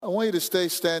want you to stay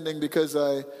standing because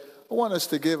I want us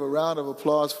to give a round of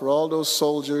applause for all those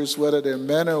soldiers, whether they're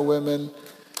men or women,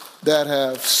 that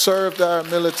have served our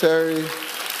military,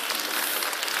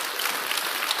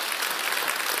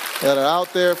 that are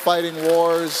out there fighting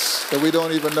wars that we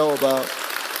don't even know about.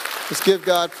 Let's give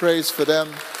God praise for them.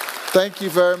 Thank you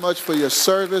very much for your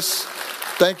service.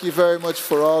 Thank you very much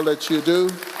for all that you do.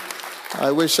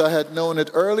 I wish I had known it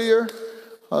earlier,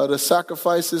 the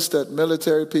sacrifices that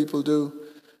military people do.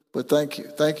 But thank you.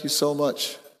 Thank you so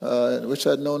much. I wish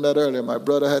I'd known that earlier. My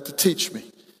brother had to teach me.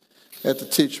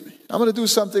 I'm going to do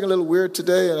something a little weird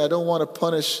today, and I don't want to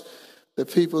punish the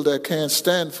people that can't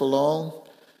stand for long.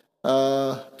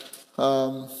 But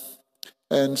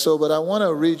I want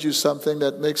to read you something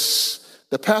that makes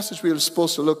the passage we were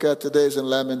supposed to look at today is in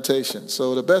Lamentations.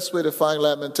 So the best way to find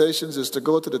Lamentations is to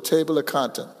go to the table of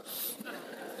content.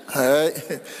 All right?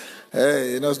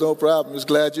 Hey, it's no problem. Just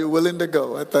glad you're willing to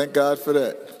go. I thank God for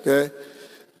that.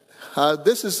 Okay?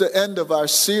 This is the end of our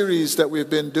series that we've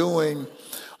been doing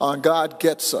on God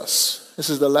Gets Us. This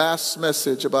is the last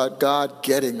message about God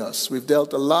getting us. We've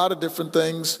dealt a lot of different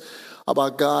things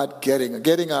about God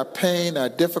getting our pain, our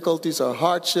difficulties, our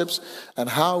hardships, and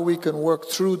how we can work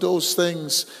through those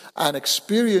things and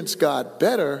experience God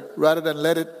better rather than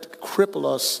let it cripple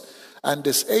us and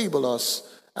disable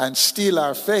us and steal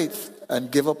our faith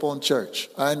and give up on church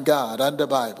and God and the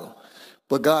Bible.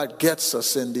 But God gets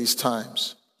us in these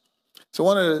times. So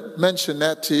I want to mention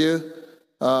that to you,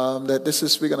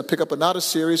 that we're going to pick up another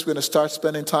series. We're going to start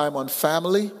spending time on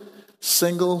family,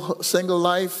 single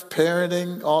life,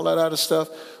 parenting, all that other stuff.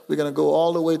 We're going to go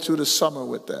all the way through the summer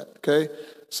with that, okay?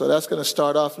 So that's going to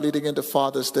start off leading into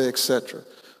Father's Day, etc.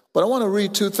 But I want to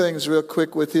read two things real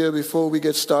quick with you before we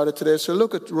get started today. So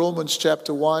look at Romans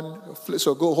chapter 1.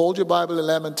 So go hold your Bible in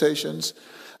Lamentations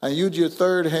and use your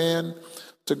third hand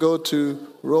to go to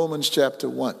Romans chapter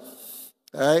 1.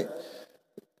 All right?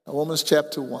 Romans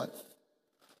chapter 1.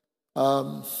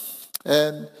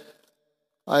 And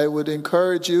I would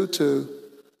encourage you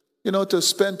to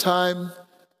spend time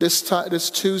this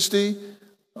Tuesday.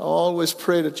 I always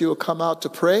pray that you will come out to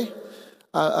pray.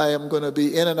 I am going to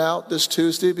be in and out this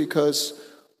Tuesday because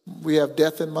we have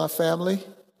death in my family.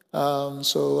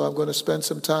 So I'm going to spend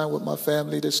some time with my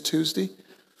family this Tuesday.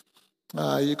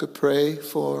 You could pray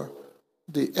for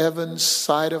the Evans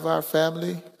side of our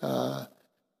family.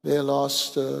 They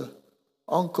lost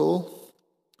uncle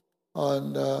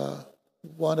on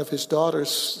one of his daughter's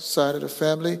side of the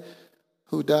family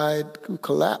who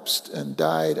collapsed and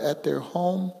died at their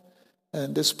home.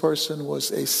 And this person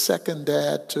was a second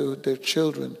dad to their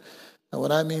children. And when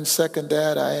I mean second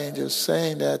dad, I ain't just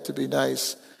saying that to be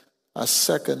nice. A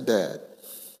second dad.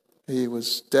 He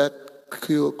was that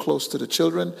close to the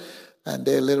children, and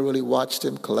they literally watched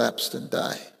him collapse and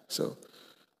die. So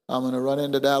I'm going to run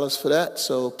into Dallas for that.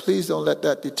 So please don't let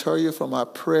that deter you from our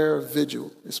prayer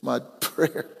vigil. It's my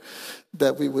prayer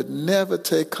that we would never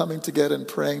take coming together and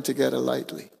praying together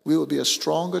lightly. We will be a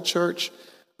stronger church,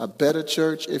 a better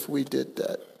church if we did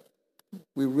that.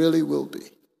 We really will be.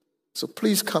 So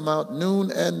please come out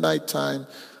noon and nighttime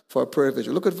for a prayer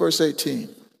vigil. Look at verse 18.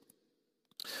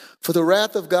 For the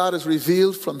wrath of God is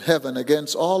revealed from heaven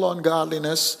against all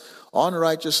ungodliness,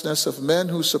 unrighteousness of men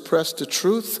who suppress the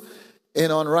truth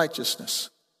in unrighteousness.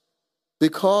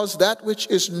 Because that which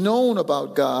is known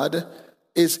about God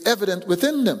is evident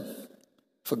within them.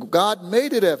 For God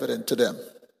made it evident to them.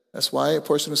 That's why a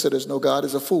person who said there's no God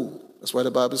is a fool. That's why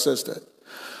the Bible says that.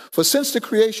 For since the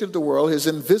creation of the world, his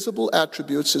invisible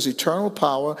attributes, his eternal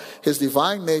power, his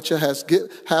divine nature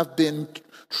have been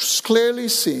clearly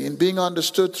seen, being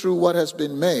understood through what has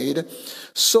been made,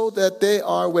 so that they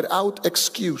are without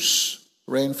excuse.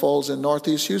 Rain falls in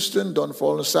northeast Houston, don't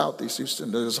fall in southeast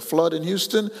Houston. There's a flood in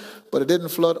Houston, but it didn't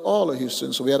flood all of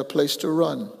Houston, so we had a place to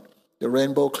run. The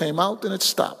rainbow came out and it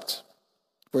stopped.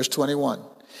 Verse 21.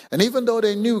 And even though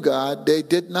they knew God, they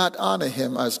did not honor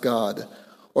him as God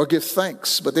or give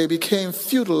thanks, but they became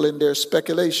futile in their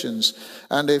speculations,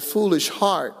 and their foolish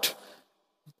heart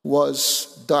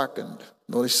was darkened.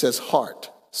 Notice it says heart,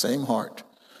 same heart.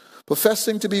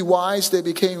 Professing to be wise, they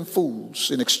became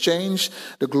fools. In exchange,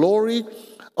 the glory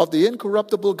of the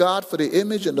incorruptible God for the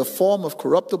image and the form of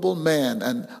corruptible man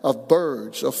and of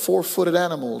birds, of four-footed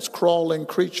animals, crawling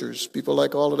creatures. People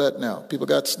like all of that now. People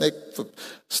got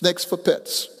snakes for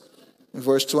pets.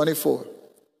 Verse 24.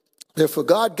 Therefore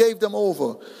God gave them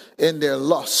over in their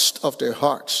lust of their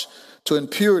hearts to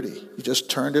impurity. He just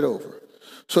turned it over.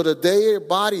 So that their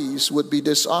bodies would be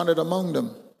dishonored among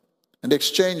them. And they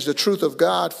exchanged the truth of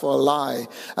God for a lie.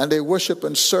 And they worship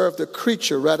and serve the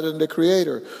creature rather than the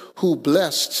Creator,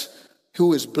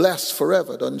 who is blessed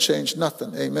forever. Doesn't change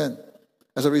nothing. Amen.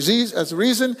 As a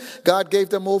reason, God gave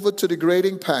them over to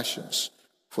degrading passions.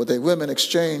 For they women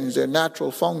exchanged their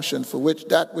natural function for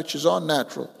that which is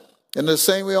unnatural. In the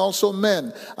same way also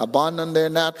men abandoned their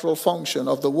natural function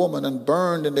of the woman and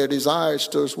burned in their desires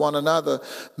towards one another,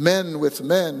 men with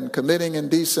men, committing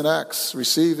indecent acts,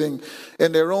 receiving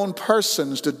in their own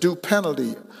persons the due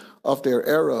penalty of their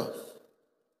error.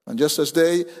 And just as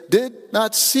they did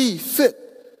not see fit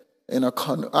and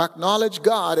acknowledge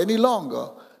God any longer,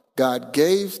 God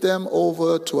gave them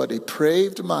over to a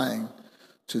depraved mind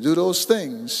to do those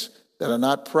things that are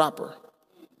not proper.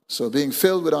 So being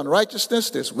filled with unrighteousness,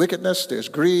 there's wickedness, there's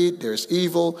greed, there's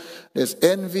evil, there's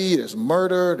envy, there's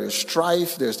murder, there's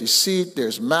strife, there's deceit,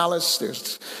 there's malice,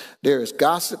 there's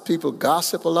gossip. People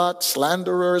gossip a lot,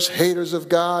 slanderers, haters of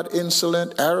God,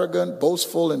 insolent, arrogant,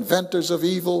 boastful, inventors of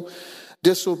evil,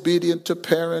 disobedient to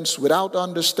parents, without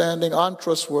understanding,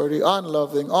 untrustworthy,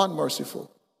 unloving,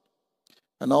 unmerciful.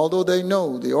 And although they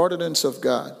know the ordinance of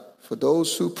God, for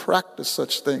those who practice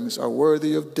such things are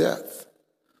worthy of death,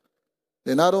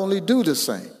 they not only do the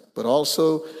same, but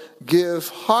also give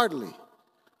heartily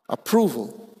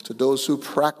approval to those who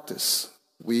practice.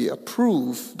 We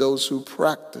approve those who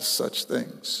practice such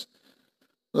things.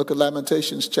 Look at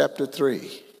Lamentations chapter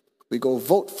 3. We go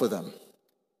vote for them.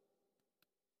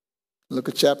 Look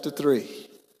at chapter 3.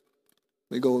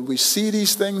 We see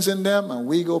these things in them and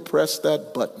we go press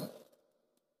that button.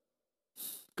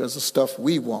 Because the stuff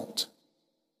we want.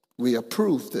 We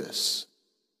approve this.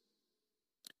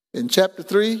 In chapter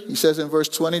 3, he says in verse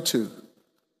 22,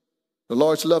 the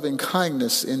Lord's loving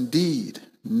kindness indeed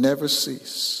never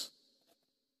cease,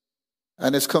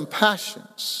 and his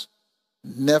compassions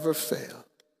never fail.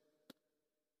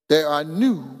 They are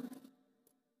new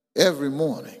every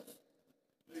morning.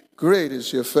 Great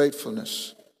is your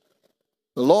faithfulness.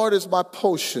 The Lord is my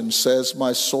portion, says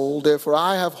my soul, therefore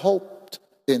I have hoped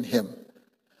in him.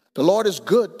 The Lord is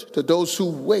good to those who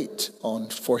wait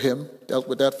for him. Dealt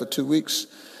with that for 2 weeks.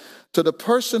 To the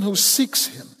person who seeks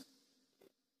him,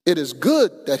 it is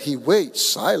good that he waits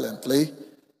silently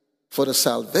for the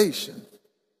salvation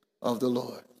of the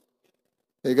Lord.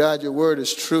 Hey, God, your word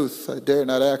is truth. I dare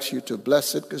not ask you to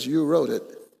bless it because you wrote it.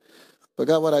 But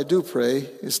God, what I do pray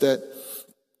is that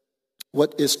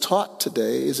what is taught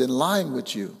today is in line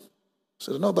with you.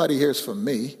 So that nobody hears from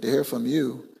me, they hear from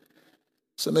you.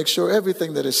 So make sure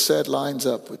everything that is said lines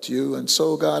up with you. And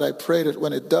so, God, I pray that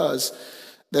when it does,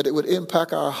 that it would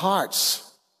impact our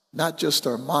hearts, not just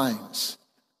our minds,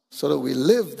 so that we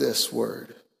live this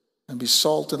word and be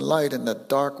salt and light in that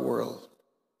dark world.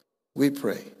 We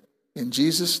pray. In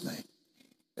Jesus' name,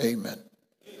 amen.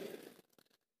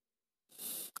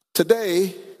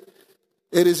 Today,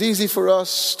 it is easy for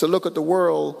us to look at the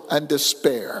world and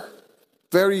despair.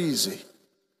 Very easy.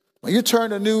 When you turn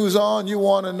the news on, you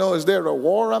want to know, is there a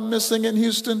war I'm missing in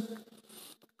Houston?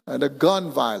 And the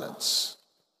gun violence,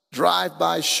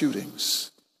 drive-by shootings,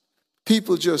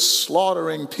 people just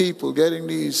slaughtering people, getting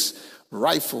these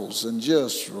rifles and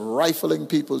just rifling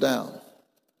people down.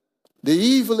 The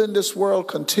evil in this world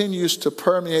continues to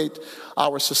permeate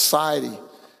our society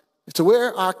to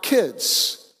where our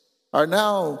kids are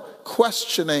now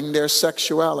questioning their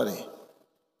sexuality.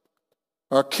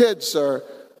 Our kids are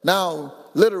now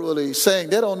literally saying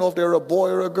they don't know if they're a boy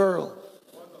or a girl.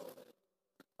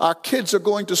 Our kids are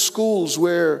going to schools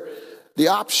where the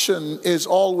option is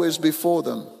always before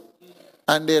them,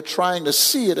 and they're trying to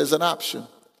see it as an option.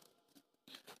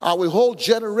 Our whole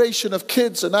generation of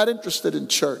kids are not interested in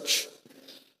church.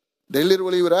 They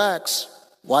literally would ask,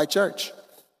 why church?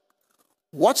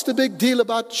 What's the big deal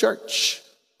about church?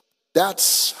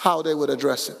 That's how they would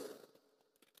address it.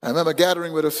 I remember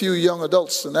gathering with a few young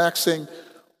adults and asking,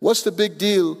 what's the big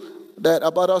deal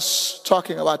about us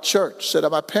talking about church? Said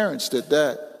that my parents did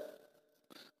that.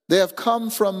 They have come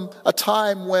from a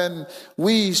time when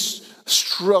we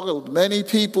struggled. Many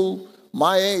people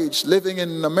my age living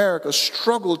in America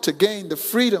struggled to gain the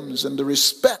freedoms and the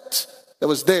respect that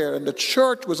was there. And the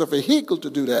church was a vehicle to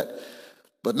do that.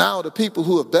 But now the people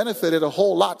who have benefited a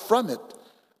whole lot from it,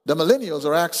 the millennials,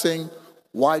 are asking,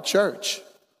 why church?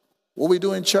 What are we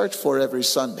doing church for every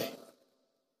Sunday?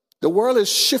 The world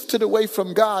has shifted away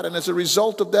from God, and as a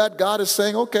result of that, God is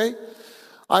saying, okay,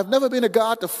 I've never been a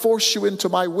God to force you into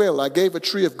my will. I gave a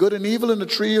tree of good and evil and a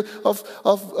tree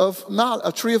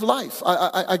a tree of life.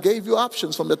 I gave you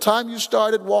options. From the time you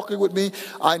started walking with me,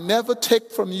 I never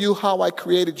take from you how I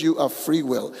created you a free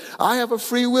will. I have a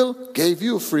free will, gave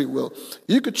you a free will.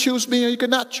 You could choose me or you could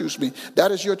not choose me.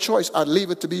 That is your choice. I'd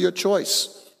leave it to be your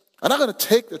choice. I'm not going to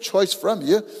take the choice from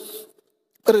you.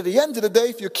 But at the end of the day,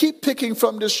 if you keep picking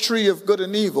from this tree of good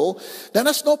and evil, then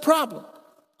that's no problem.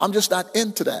 I'm just not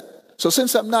into that. So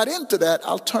since I'm not into that,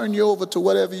 I'll turn you over to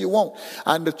whatever you want.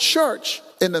 And the church,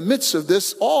 in the midst of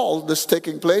this, all this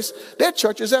taking place, there are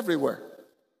churches everywhere.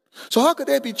 So how could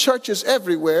there be churches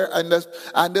everywhere and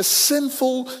the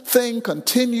sinful thing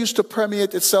continues to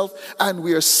permeate itself, and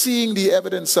we are seeing the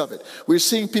evidence of it? We're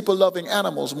seeing people loving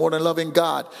animals more than loving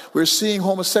God. We're seeing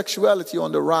homosexuality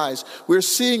on the rise. We're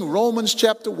seeing Romans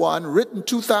chapter 1, written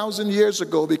 2,000 years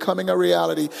ago, becoming a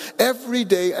reality every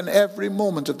day and every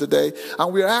moment of the day.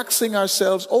 And we're asking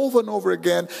ourselves over and over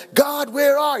again, God,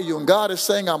 where are you? And God is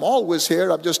saying, I'm always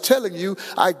here. I'm just telling you,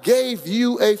 I gave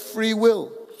you a free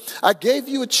will. I gave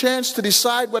you a chance to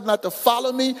decide whether or not to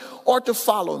follow me or to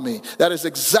follow me. That is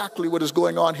exactly what is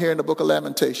going on here in the book of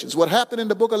Lamentations. What happened in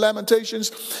the book of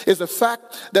Lamentations is the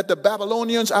fact that the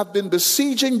Babylonians have been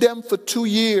besieging them for 2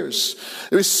 years.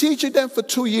 Besieging them for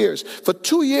 2 years. For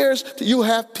 2 years, you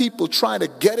have people trying to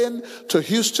get into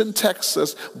Houston,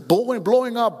 Texas,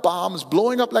 blowing up bombs,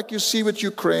 blowing up like you see with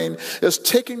Ukraine, just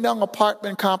taking down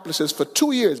apartment complexes for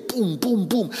 2 years. Boom, boom,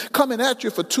 boom. Coming at you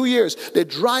for 2 years. They're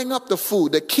drying up the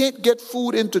food. They can't get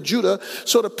food into Judah,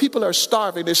 so the people are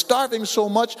starving. They're starving so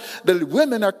much that the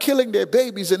women are killing their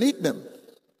babies and eating them.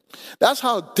 That's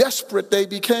how desperate they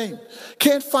became.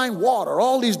 Can't find water.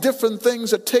 All these different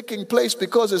things are taking place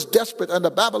because it's desperate, and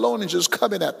the Babylonians is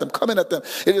coming at them.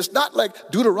 It is not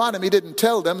like Deuteronomy didn't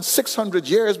tell them 600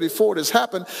 years before this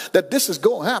happened that this is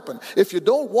going to happen. If you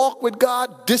don't walk with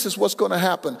God, this is what's going to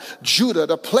happen. Judah,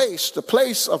 the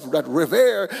place of that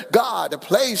revere God, the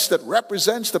place that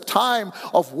represents the time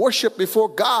of worship before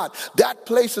God, that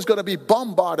place is going to be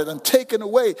bombarded and taken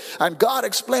away. And God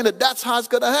explained that that's how it's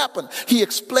going to happen. He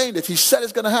explained it. He said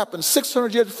it's going to happen.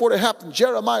 600 years before it happened,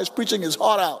 Jeremiah is preaching his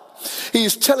heart out.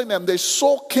 He's telling them they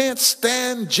so can't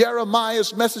stand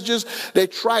Jeremiah's messages, they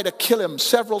try to kill him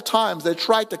several times. They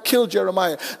tried to kill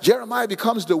Jeremiah. Jeremiah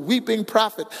becomes the weeping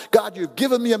prophet. God, you've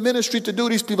given me a ministry to do.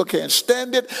 These people can't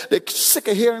stand it. They're sick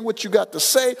of hearing what you got to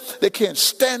say. They can't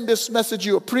stand this message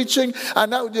you're preaching.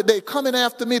 And now they're coming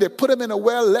after me. They put him in a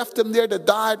well, left him there to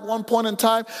die at one point in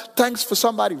time. Thanks for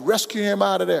somebody rescuing him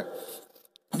out of there.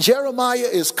 Jeremiah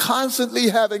is constantly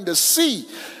having to see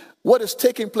what is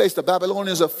taking place. The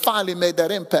Babylonians have finally made that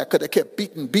impact because they kept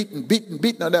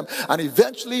beating on them. And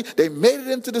eventually they made it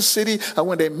into the city. And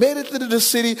when they made it into the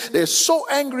city, they're so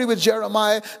angry with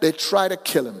Jeremiah, they try to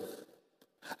kill him.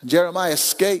 And Jeremiah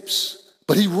escapes.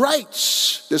 But he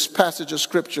writes this passage of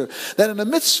scripture that in the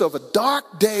midst of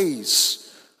dark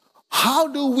days, how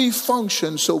do we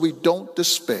function so we don't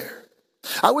despair?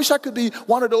 I wish I could be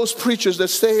one of those preachers that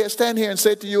stand here and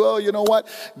say to you, oh, you know what?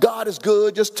 God is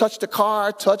good. Just touch the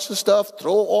car, touch the stuff,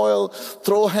 throw oil,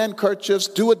 throw handkerchiefs,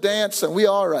 do a dance, and we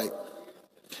all right.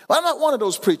 Well, I'm not one of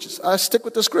those preachers. I stick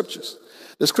with the scriptures.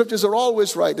 The scriptures are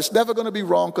always right. It's never going to be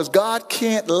wrong because God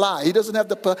can't lie. He doesn't have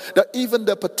even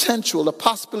the potential, the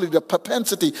possibility, the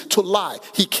propensity to lie.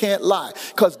 He can't lie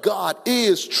because God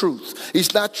is truth.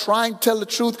 He's not trying to tell the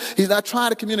truth. He's not trying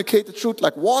to communicate the truth.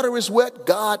 Like water is wet,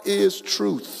 God is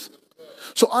truth.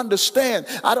 So understand,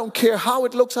 I don't care how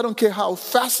it looks. I don't care how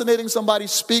fascinating somebody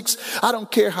speaks. I don't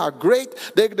care how great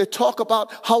they talk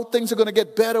about how things are going to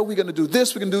get better. We're going to do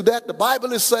this. We're going to do that. The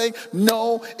Bible is saying,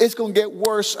 no, it's going to get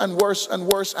worse and worse and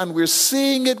worse. And we're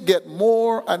seeing it get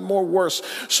more and more worse.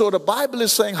 So the Bible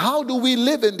is saying, how do we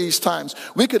live in these times?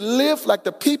 We could live like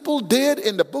the people did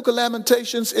in the book of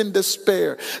Lamentations in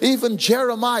despair. Even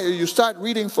Jeremiah, you start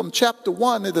reading from chapter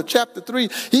 1 into chapter 3,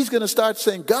 he's going to start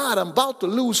saying, God, I'm about to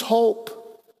lose hope.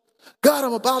 God,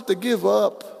 I'm about to give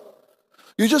up.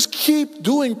 You just keep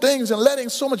doing things and letting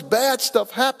so much bad stuff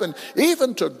happen,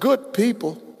 even to good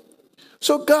people.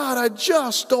 So God, I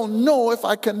just don't know if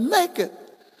I can make it.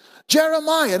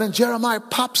 Jeremiah, and then Jeremiah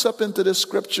pops up into this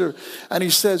scripture and he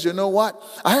says, you know what?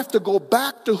 I have to go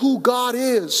back to who God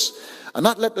is and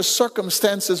not let the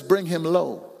circumstances bring him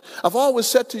low. I've always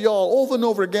said to y'all over and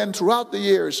over again throughout the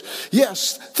years,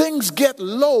 yes, things get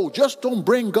low. Just don't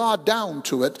bring God down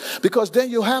to it, because then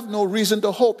you have no reason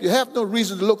to hope. You have no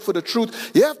reason to look for the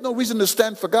truth. You have no reason to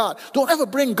stand for God. Don't ever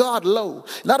bring God low.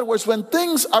 In other words, when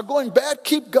things are going bad,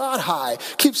 keep God high.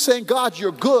 Keep saying, God,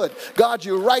 you're good. God,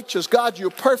 you're righteous. God, you're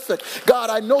perfect.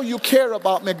 God, I know you care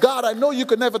about me. God, I know you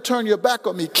can never turn your back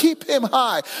on me. Keep him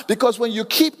high, because when you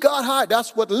keep God high,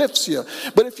 that's what lifts you.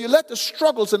 But if you let the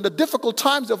struggles and the difficult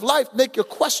times of life make you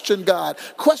question God,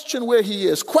 question where he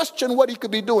is, question what he could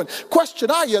be doing,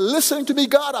 question, are you listening to me,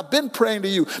 God? I've been praying to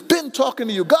you, been talking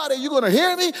to you. God, are you going to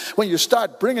hear me? When you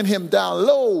start bringing him down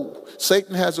low,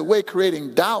 Satan has a way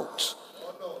creating doubt,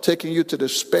 taking you to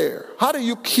despair. How do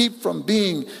you keep from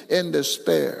being in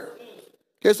despair?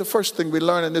 Here's the first thing we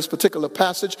learn in this particular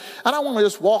passage, and I want to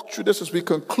just walk through this as we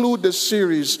conclude this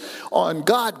series on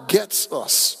God gets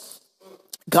us.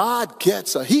 God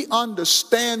gets her. He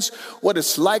understands what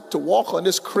it's like to walk on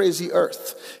this crazy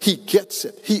earth. He gets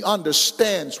it. He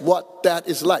understands what that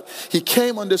is like. He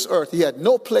came on this earth. He had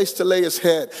no place to lay his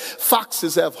head.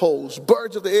 Foxes have holes.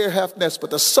 Birds of the air have nests.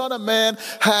 But the Son of Man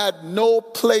had no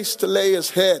place to lay his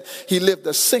head. He lived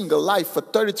a single life for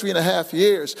 33 and a half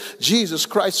years. Jesus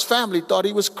Christ's family thought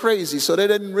he was crazy, so they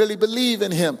didn't really believe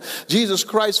in him. Jesus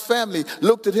Christ's family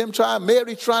looked at him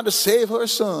Mary trying to save her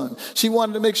son. She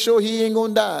wanted to make sure he ain't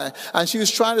going to die. And she was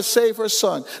trying to save her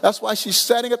son. That's why she's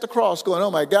standing at the cross going,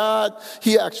 oh my God,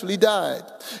 he actually died.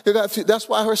 That's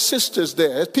why her sister's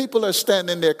there. People are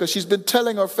standing there because she's been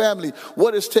telling her family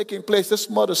what is taking place. This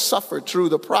mother suffered through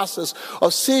the process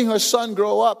of seeing her son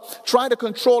grow up, trying to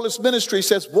control his ministry. He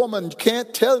says, woman, you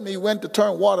can't tell me when to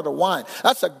turn water to wine.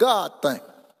 That's a God thing.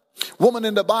 Woman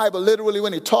in the Bible, literally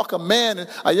when he talk,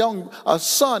 a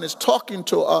son is talking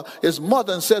to his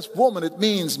mother and says, woman, it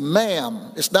means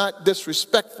ma'am. It's not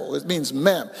disrespectful. It means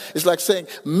ma'am. It's like saying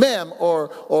ma'am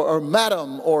or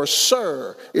madam or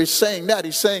sir. He's saying that.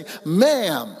 He's saying,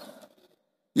 ma'am,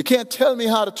 you can't tell me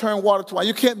how to turn water to wine.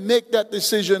 You can't make that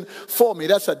decision for me.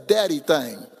 That's a daddy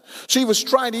thing. She was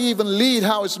trying to even lead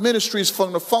how his ministry is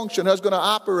going to function, how it's going to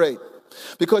operate,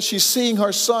 because she's seeing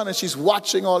her son and she's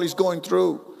watching all he's going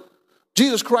through.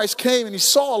 Jesus Christ came and he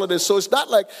saw all of this. So it's not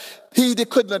like they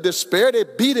couldn't despair. They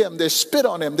beat him. They spit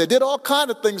on him. They did all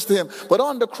kinds of things to him. But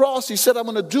on the cross, he said, I'm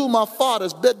going to do my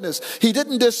Father's business. He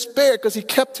didn't despair because he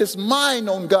kept his mind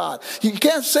on God. He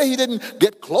can't say he didn't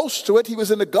get close to it. He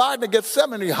was in the Garden of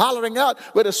Gethsemane hollering out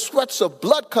with the sweats of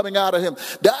blood coming out of him.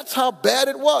 That's how bad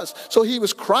it was. So he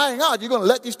was crying out, you're going to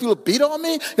let these people beat on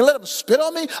me? You're going to let them spit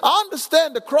on me? I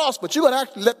understand the cross, but you're going to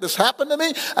actually let this happen to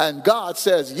me? And God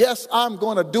says, yes, I'm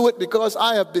going to do it because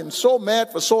I have been so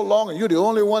mad for so long and you're the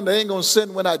only one that ain't going to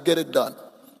sin when I get it done.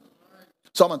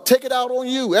 So I'm going to take it out on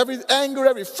you. Every anger,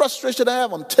 every frustration I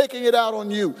have, I'm taking it out on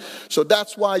you. So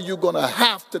that's why you're going to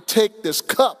have to take this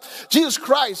cup. Jesus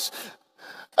Christ,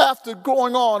 after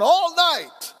going on all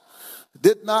night,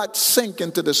 did not sink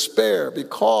into despair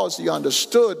because he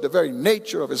understood the very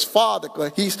nature of his Father.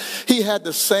 He had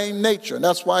the same nature. And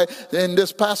that's why in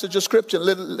this passage of scripture,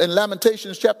 in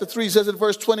Lamentations chapter 3, says in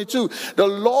verse 22, the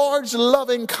Lord's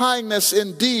loving kindness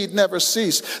indeed never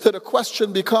ceased. So the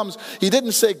question becomes, he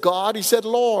didn't say God, he said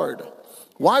Lord.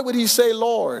 Why would he say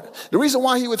Lord? The reason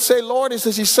why he would say Lord is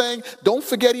he's saying, don't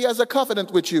forget he has a covenant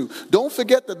with you. Don't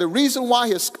forget that the reason why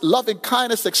his loving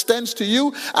kindness extends to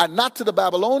you and not to the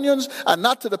Babylonians and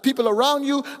not to the people around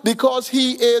you, because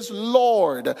he is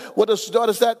Lord. What does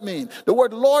that mean? The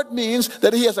word Lord means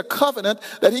that he has a covenant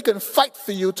that he can fight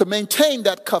for you to maintain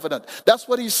that covenant. That's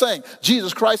what he's saying.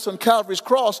 Jesus Christ on Calvary's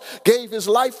cross gave his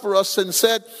life for us and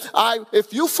said,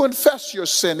 if you confess your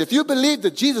sin, if you believe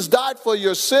that Jesus died for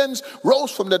your sins,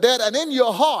 rose from the dead, and in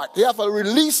your heart you have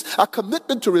a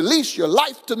commitment to release your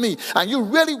life to me, and you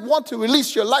really want to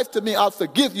release your life to me, I'll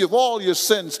forgive you of all your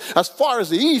sins as far as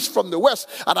the east from the west,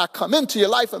 and I come into your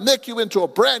life and make you into a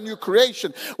brand new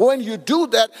creation. When you do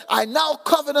that, I now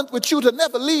covenant with you to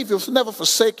never leave you, to never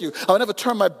forsake you. I will never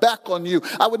turn my back on you.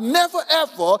 I would never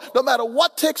ever, no matter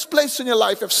what takes place in your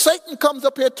life, if Satan comes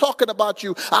up here talking about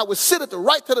you, I will sit at the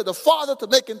right hand of the Father to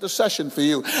make intercession for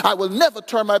you. I will never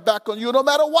turn my back on you no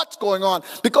matter what's going on,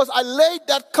 because I laid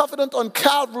that covenant on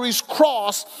Calvary's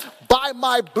cross by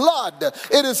my blood.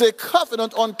 It is a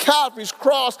covenant on Calvary's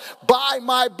cross by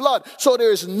my blood. So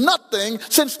there is nothing,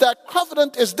 since that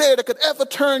covenant is there, that could ever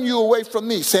turn you away from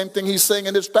me. Same thing he's saying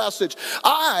in this passage.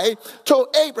 I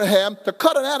told Abraham to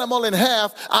cut an animal in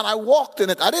half, and I walked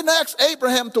in it. I didn't ask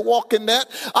Abraham to walk in that.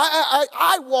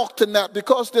 I walked in that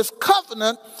because this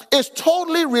covenant is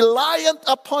totally reliant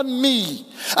upon me.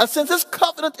 And since this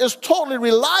covenant is totally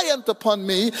reliant upon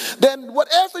me, then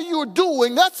whatever you're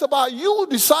doing, that's about you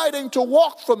deciding to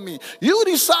walk from me. You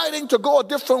deciding to go a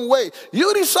different way.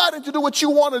 You deciding to do what you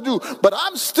want to do. But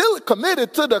I'm still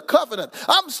committed to the covenant.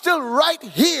 I'm still right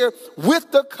here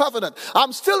with the covenant.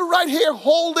 I'm still right here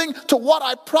holding to what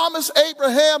I promised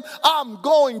Abraham I'm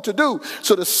going to do.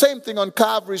 So the same thing on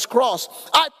Calvary's cross.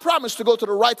 I promised to go to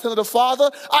the right hand of the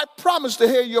Father. I promised to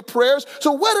hear your prayers.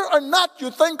 So whether or not you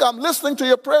think I'm listening to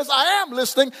your prayers, I am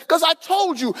listening, because I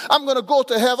told you I'm going to go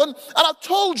to heaven, and I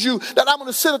told you that I'm going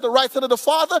to sit at the right hand of the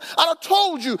Father, I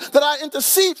told you that I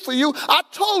intercede for you. I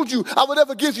told you I would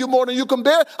never give you more than you can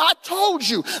bear. I told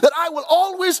you that I will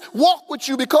always walk with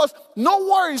you, because no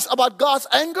worries about God's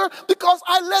anger, because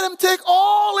I let him take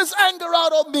all his anger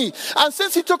out of me. And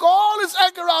since he took all his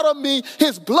anger out of me,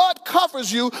 his blood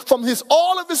covers you from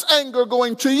all of his anger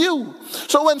going to you.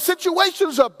 So when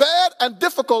situations are bad and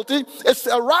difficulty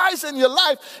arise in your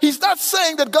life, he's not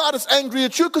saying that God is angry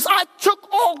at you, because I took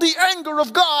all the anger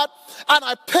of God and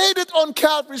I paid it on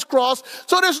Calvary's cross.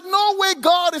 So there's no way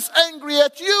God is angry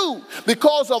at you,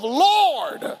 because of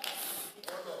Lord,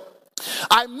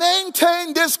 I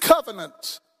maintain this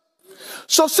covenant.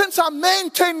 So since I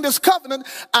maintain this covenant,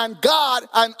 and God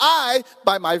and I,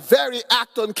 by my very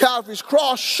act on Calvary's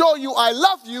cross, show you I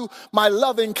love you, my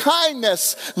loving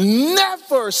kindness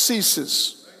never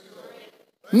ceases.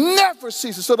 Never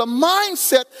ceases. So the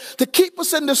mindset to keep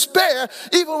us in despair,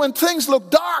 even when things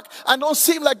look dark and don't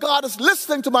seem like God is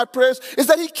listening to my prayers, is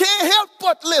that he can't help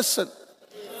but listen.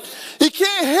 He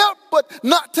can't help but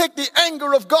not take the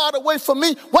anger of God away from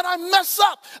me. When I mess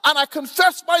up and I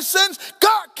confess my sins,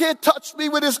 God can't touch me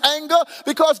with his anger,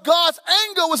 because God's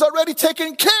anger was already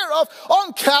taken care of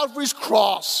on Calvary's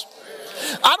cross.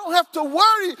 I don't have to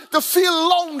worry to feel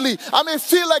lonely. I may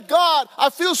feel like, God, I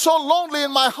feel so lonely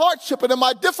in my hardship and in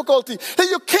my difficulty. And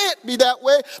you can't be that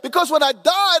way, because when I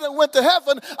died and went to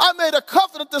heaven, I made a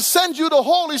covenant to send you the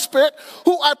Holy Spirit,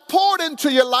 who I poured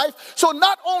into your life. So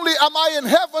not only am I in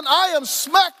heaven, I am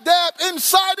smack dab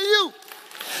inside of you.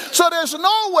 So there's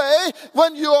no way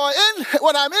when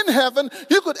I'm in heaven,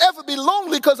 you could ever be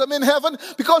lonely because I'm in heaven,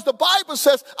 because the Bible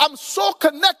says I'm so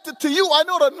connected to you. I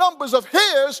know the numbers of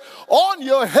hairs on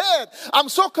your head. I'm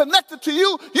so connected to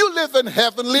you. You live in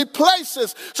heavenly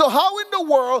places. So how in the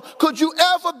world could you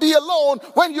ever be alone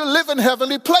when you live in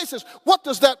heavenly places? What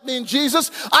does that mean,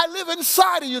 Jesus? I live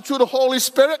inside of you through the Holy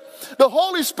Spirit. The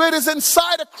Holy Spirit is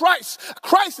inside of Christ.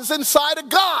 Christ is inside of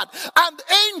God. And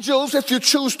angels, if you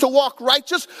choose to walk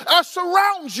righteous,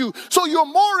 surround you. So you're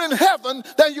more in heaven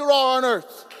than you are on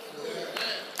earth.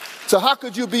 So how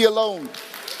could you be alone?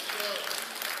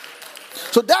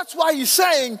 So that's why he's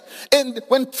saying,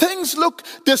 when things look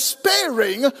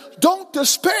despairing, don't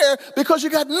despair, because you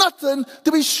got nothing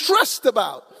to be stressed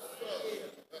about.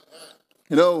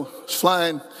 You know, I was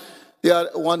flying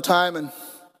one time, and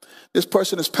this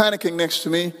person is panicking next to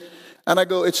me, and I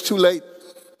go, it's too late.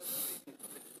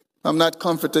 I'm not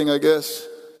comforting, I guess.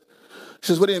 She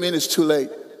says, what do you mean it's too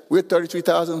late? We're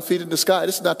 33,000 feet in the sky.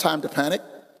 This is not time to panic.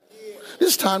 This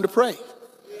is time to pray.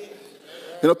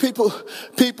 You know, people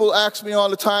ask me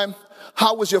all the time,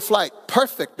 how was your flight?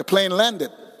 Perfect. The plane landed.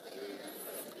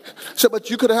 So, but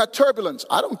you could have had turbulence.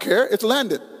 I don't care. It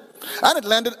landed. And it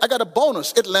landed. I got a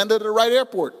bonus. It landed at the right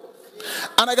airport.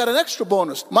 And I got an extra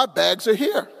bonus. My bags are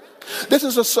here. This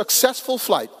is a successful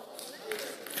flight.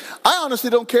 I honestly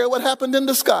don't care what happened in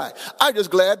the sky. I'm just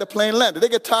glad the plane landed. They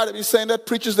get tired of me saying that.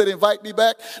 Preachers that invite me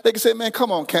back, they can say, man,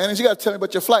 come on, Cannings, you got to tell me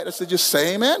about your flight. I said, just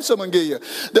same answer I'm going to give you.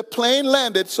 The plane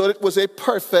landed, so it was a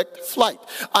perfect flight.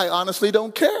 I honestly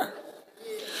don't care.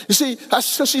 You see,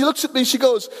 so she looks at me, she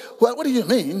goes, well, what do you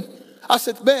mean? I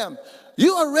said, ma'am,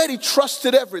 you already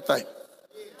trusted everything.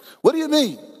 What do you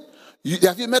mean?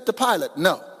 Have you met the pilot?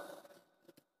 No.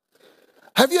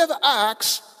 Have you ever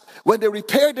asked, when they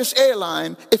repaired this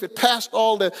airline, if it passed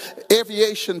all the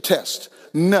aviation tests?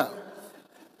 No.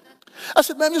 I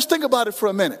said, man, just think about it for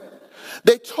a minute.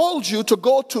 They told you to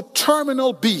go to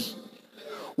Terminal B.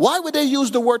 Why would they use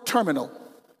the word terminal?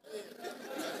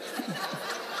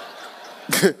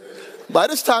 By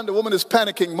this time, the woman is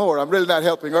panicking more. I'm really not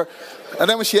helping her. And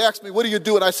then when she asked me, what do you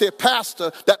do? And I say,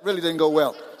 pastor, that really didn't go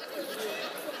well.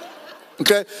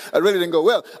 Okay, I really didn't go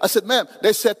well. I said, ma'am,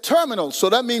 they said terminal, so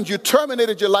that means you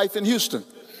terminated your life in Houston.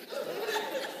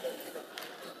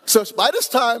 So by this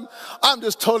time, I'm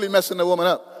just totally messing the woman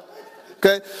up.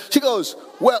 Okay, she goes,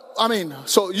 well, I mean,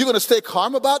 so you're going to stay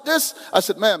calm about this? I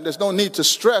said, ma'am, there's no need to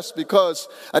stress, because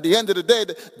at the end of the day,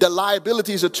 the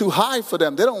liabilities are too high for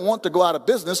them. They don't want to go out of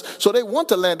business, so they want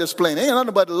to land this plane. Ain't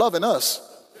nothing but loving us.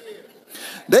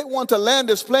 They want to land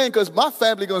this plane because my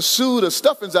family going to sue the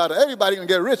stuffings out of everybody going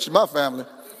to get rich in my family.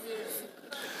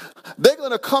 They're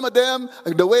going to come at them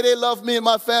the way they love me and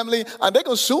my family, and they're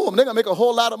going to sue them. They're going to make a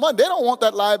whole lot of money. They don't want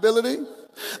that liability.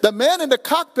 The man in the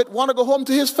cockpit want to go home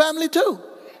to his family too.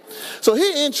 So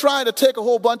he ain't trying to take a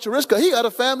whole bunch of risk, because he got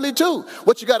a family too.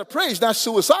 What you got to pray is not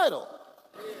suicidal.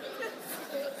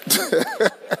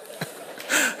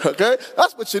 Okay?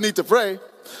 That's what you need to pray.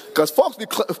 Because folks be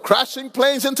crashing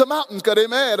planes into mountains because they're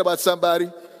mad about somebody.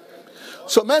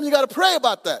 So, man, you got to pray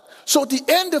about that. So at the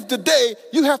end of the day,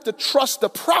 you have to trust the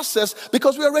process,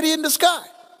 because we're already in the sky.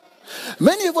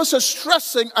 Many of us are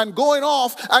stressing and going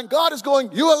off, and God is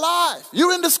going, you're alive.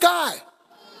 You're in the sky.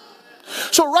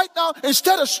 So right now,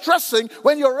 instead of stressing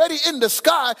when you're already in the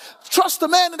sky, trust the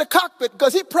man in the cockpit,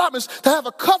 because he promised to have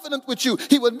a covenant with you.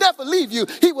 He will never leave you.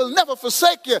 He will never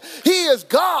forsake you. He is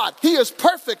God. He is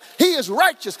perfect. He is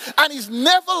righteous. And he's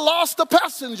never lost a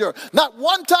passenger. Not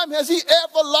one time has he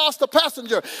ever lost a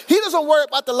passenger. He doesn't worry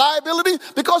about the liability,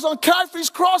 because on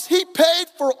Calvary's cross, he paid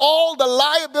for all the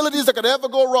liabilities that could ever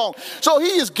go wrong. So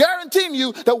he is guaranteeing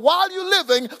you that while you're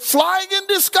living, flying in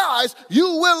the skies, you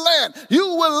will land. You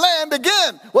will land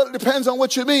again. Well, it depends on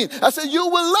what you mean. I said you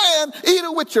will land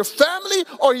either with your family,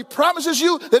 or he promises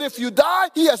you that if you die,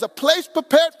 he has a place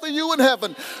prepared for you in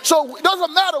heaven. So it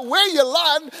doesn't matter where you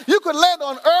land. You could land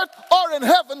on earth or in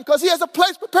heaven, because he has a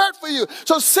place prepared for you.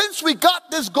 So since we got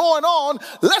this going on,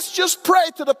 let's just pray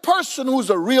to the person who's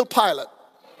a real pilot.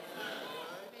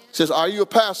 He says, are you a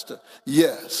pastor?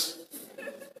 Yes.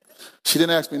 She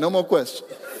didn't ask me no more questions.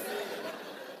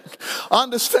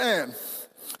 Understand,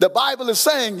 the Bible is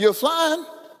saying you're flying.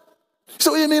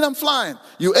 So what do you mean I'm flying?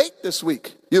 You ate this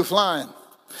week. You're flying.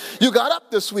 You got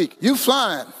up this week. You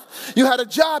flying. You had a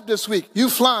job this week. You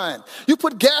flying. You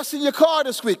put gas in your car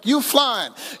this week. You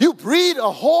flying. You breathed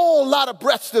a whole lot of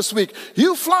breaths this week.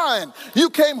 You flying. You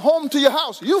came home to your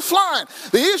house. You flying.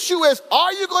 The issue is,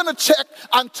 are you going to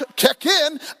check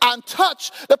in and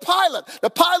touch the pilot? The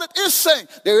pilot is saying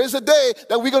there is a day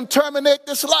that we're going to terminate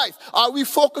this life. Are we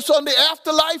focused on the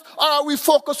afterlife, or are we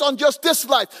focused on just this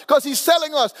life? Because he's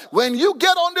telling us, when you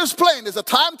get on this plane, there's a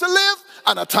time to live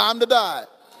and a time to die.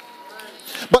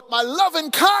 But my loving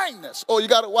kindness, oh, you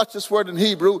got to watch this word in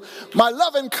Hebrew. My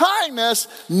loving kindness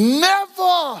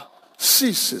never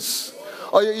ceases.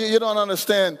 Oh, you don't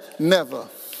understand never.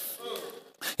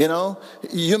 You know,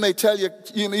 you may tell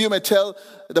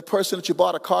the person that you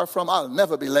bought a car from, I'll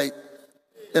never be late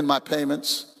in my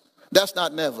payments. That's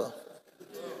not never.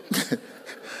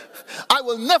 I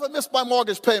will never miss my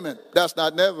mortgage payment. That's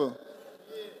not never.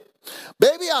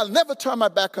 Baby, I'll never turn my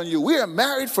back on you. We are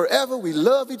married forever. We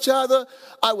love each other.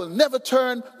 I will never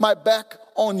turn my back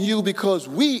on you, because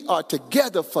we are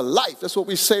together for life. That's what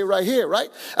we say right here, right?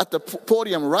 At the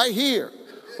podium right here.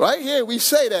 Right here, we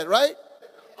say that, right?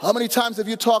 How many times have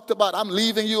you talked about, I'm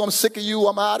leaving you, I'm sick of you,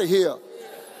 I'm out of here?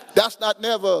 That's not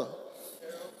never.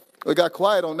 We got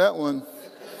quiet on that one.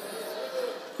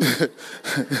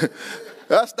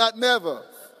 That's not never.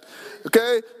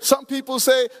 Okay, some people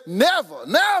say, never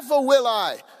will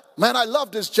I. Man, I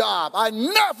love this job. I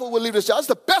never will leave this job. It's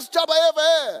the best job I ever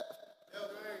had.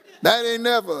 That ain't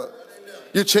never.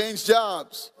 You change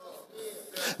jobs.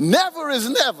 Never is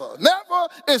never. Never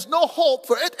is no hope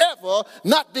for it ever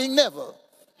not being never.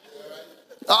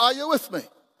 Are you with me?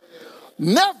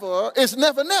 Never is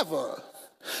never, never.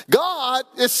 God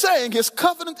is saying his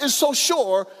covenant is so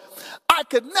sure, I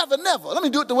could never. Let me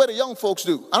do it the way the young folks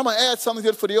do. I'm going to add something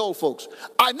good for the old folks.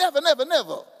 I never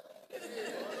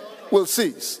will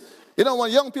cease. You know,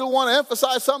 when young people want to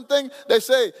emphasize something, they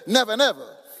say never.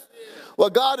 Well,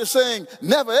 God is saying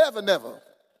never, ever, never.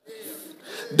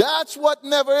 That's what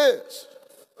never is.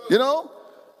 You know,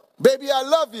 baby, I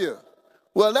love you.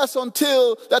 Well, that's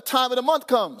until that time of the month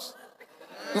comes.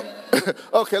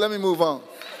 Okay, let me move on.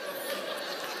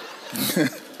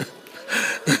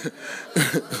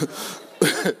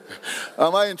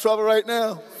 Am I in trouble right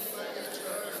now?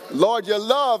 Lord, your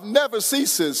love never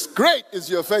ceases. Great is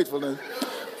your faithfulness.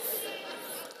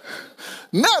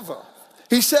 Never.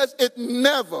 He says it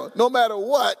never, no matter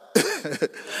what.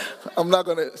 I'm not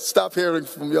going to stop hearing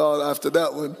from y'all after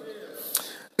that one.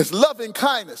 It's loving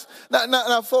kindness.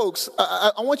 Now folks,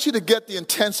 I want you to get the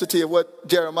intensity of what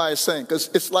Jeremiah is saying, because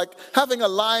it's like having a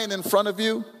lion in front of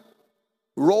you,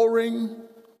 roaring,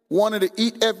 wanting to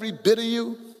eat every bit of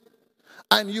you.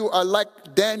 And you are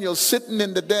like Daniel sitting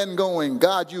in the den going,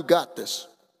 God, you got this.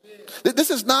 This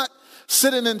is not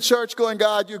sitting in church going,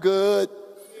 God, you're good.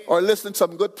 Or listening to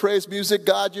some good praise music,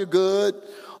 God, you're good.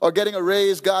 Or getting a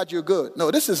raise, God, you're good. No,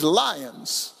 this is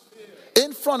lions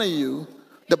in front of you.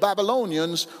 The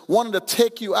Babylonians wanted to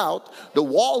take you out. The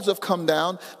walls have come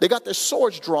down. They got their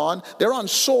swords drawn. They're on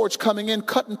swords coming in,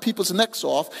 cutting people's necks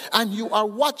off. And you are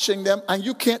watching them, and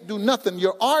you can't do nothing.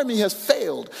 Your army has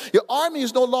failed. Your army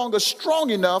is no longer strong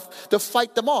enough to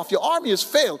fight them off. Your army has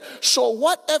failed. So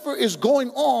whatever is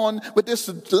going on with this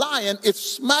lion, it's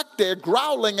smack there,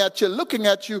 growling at you, looking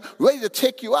at you, ready to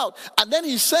take you out. And then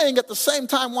he's saying at the same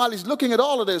time, while he's looking at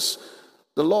all of this,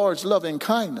 the Lord's loving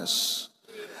kindness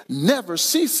never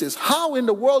ceases. How in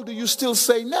the world do you still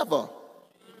say never?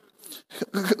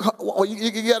 You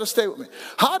got to stay with me.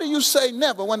 How do you say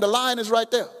never when the lion is right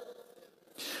there?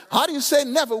 How do you say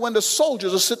never when the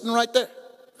soldiers are sitting right there?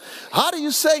 How do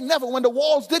you say never when the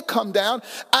walls did come down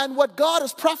and what God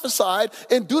has prophesied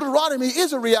in Deuteronomy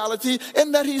is a reality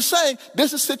in that he's saying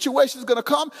this is situation is going to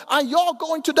come and you're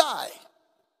going to die.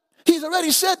 He's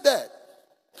already said that.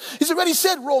 He's already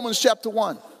said Romans chapter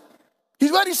 1.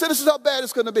 He's already said this is how bad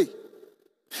it's going to be.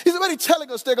 He's already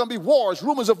telling us there are going to be wars,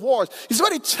 rumors of wars. He's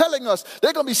already telling us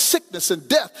there are going to be sickness and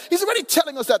death. He's already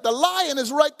telling us that the lion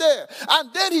is right there.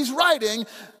 And then he's writing,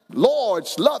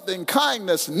 Lord's loving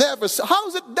kindness never, how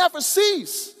does it never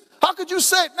cease? How could you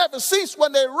say it never cease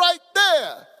when they're right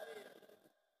there?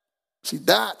 See,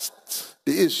 that's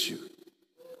the issue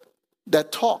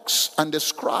that talks and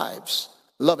describes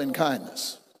loving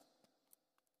kindness.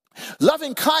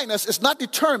 Loving kindness is not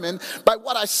determined by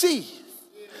what I see.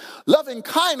 Loving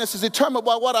kindness is determined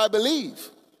by what I believe.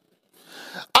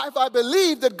 If I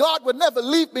believe that God would never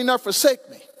leave me nor forsake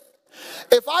me,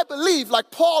 if I believe, like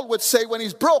Paul would say, when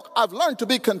he's broke, I've learned to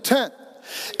be content.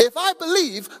 If I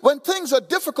believe when things are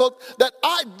difficult that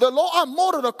I'm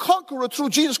more than a conqueror through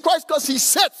Jesus Christ because he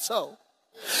said so.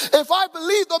 If I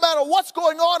believe no matter what's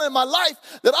going on in my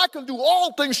life that I can do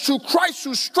all things through Christ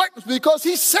who strengthens me because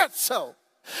he said so.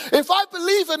 If I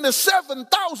believe in the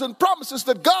 7,000 promises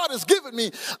that God has given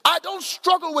me, I don't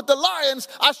struggle with the lions.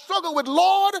 I struggle with,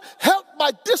 Lord, help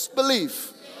my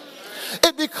disbelief.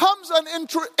 It becomes an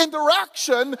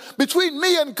interaction between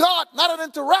me and God, not an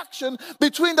interaction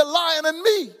between the lion and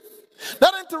me.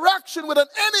 That interaction with an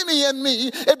enemy in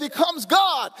me, it becomes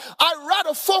God. I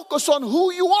rather focus on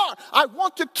who you are. I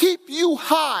want to keep you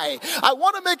high. I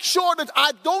want to make sure that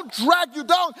I don't drag you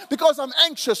down because I'm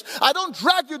anxious. I don't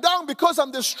drag you down because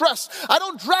I'm distressed. I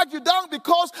don't drag you down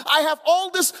because I have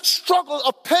all this struggle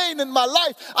of pain in my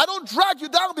life. I don't drag you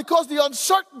down because the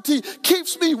uncertainty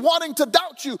keeps me wanting to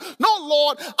doubt you. No,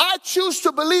 Lord, I choose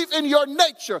to believe in your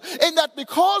nature, in that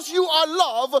because you are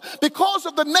love, because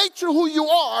of the nature who you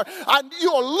are, and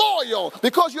you are loyal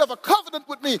because you have a covenant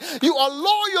with me. You are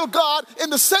loyal, God, in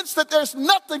the sense that there's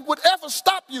nothing would ever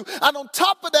stop you. And on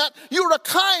top of that, you're a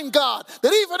kind God,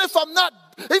 that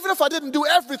even if I didn't do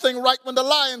everything right when the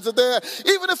lions are there,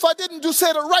 even if I didn't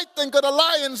say the right thing because the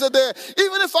lions are there,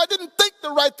 even if I didn't think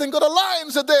the right thing because the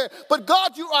lions are there, but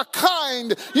God, you are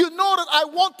kind. You know that I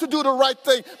want to do the right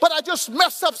thing, but I just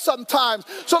mess up sometimes.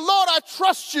 So Lord, I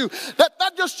trust you that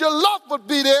not just your love would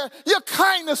be there, your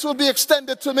kindness will be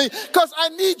extended to me, because I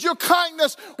need your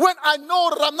kindness when I know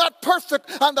that I'm not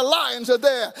perfect and the lions are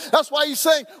there. That's why he's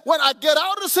saying, when I get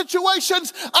out of the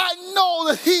situations, I know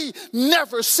that he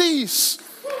never ceases.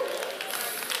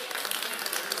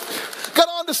 Got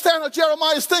to understand what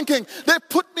Jeremiah is thinking. They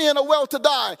put me in a well to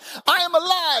die. I am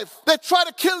alive. They try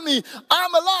to kill me.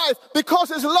 I'm alive because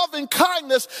his loving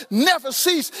kindness never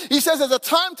ceases. He says there's a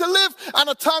time to live and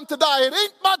a time to die. It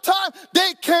ain't my time.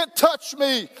 They can't touch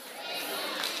me.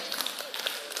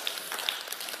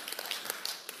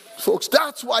 Folks,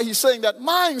 that's why he's saying that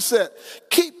mindset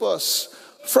keep us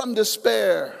from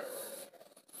despair.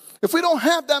 If we don't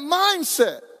have that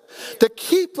mindset to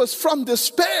keep us from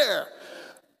despair,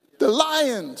 the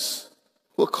lions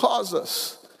will cause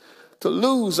us to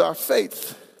lose our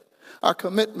faith, our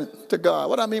commitment to God.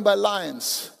 What I mean by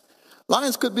lions?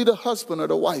 Lions could be the husband or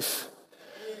the wife.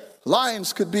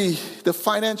 Lions could be the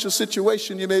financial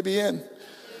situation you may be in.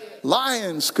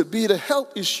 Lions could be the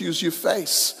health issues you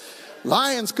face.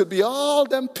 Lions could be all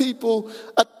them people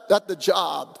at the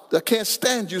job that can't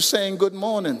stand you saying good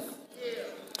morning.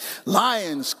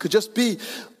 Lions could just be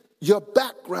your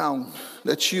background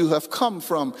that you have come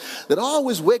from, that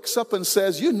always wakes up and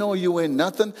says, you know you ain't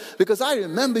nothing, because I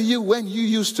remember you when you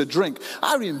used to drink.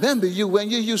 I remember you when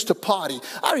you used to party.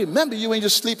 I remember you when you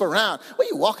sleep around. When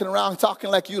you walking around talking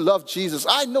like you love Jesus.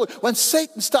 I know when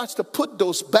Satan starts to put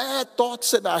those bad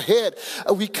thoughts in our head,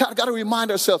 we got to remind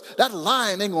ourselves, that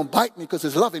lion ain't going to bite me because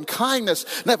his loving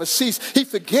kindness never ceased. He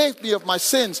forgave me of my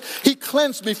sins. He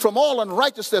cleansed me from all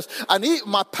unrighteousness. And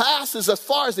my past is as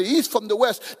far as the east from the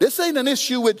west. This ain't an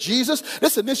issue with Jesus.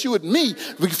 This is an issue with me,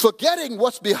 forgetting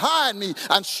what's behind me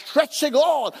and stretching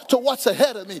on to what's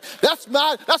ahead of me. That's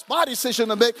my decision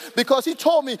to make, because he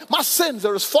told me my sins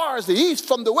are as far as the east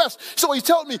from the west. So he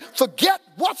told me, forget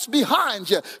what's behind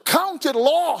you, count it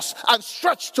loss and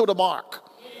stretch to the mark.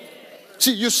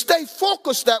 See, you stay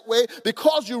focused that way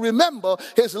because you remember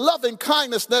his loving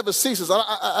kindness never ceases.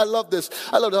 I love this.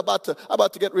 I love it. I'm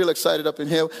about to get real excited up in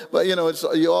here, but you know,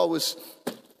 you always.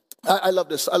 I love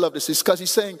this. I love this. It's because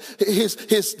he's saying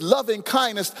his loving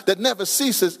kindness that never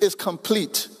ceases is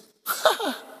complete.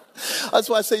 That's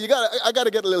why I say I got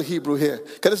to get a little Hebrew here,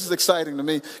 because this is exciting to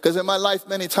me. Because in my life,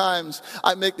 many times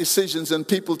I make decisions and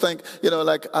people think,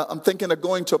 like I'm thinking of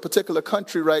going to a particular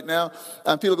country right now,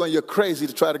 and people are going, "You're crazy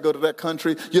to try to go to that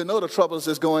country. You know the troubles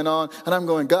that's going on." And I'm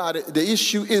going, "God, the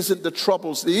issue isn't the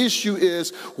troubles. The issue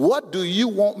is, what do you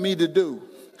want me to do?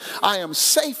 I am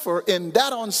safer in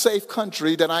that unsafe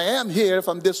country than I am here if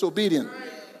I'm disobedient."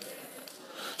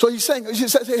 So he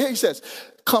says,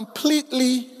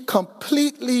 completely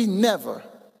never.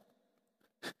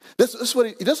 This is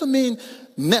what he doesn't mean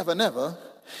never, never.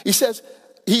 He says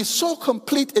he's so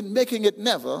complete in making it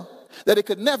never that it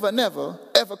could never,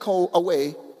 ever go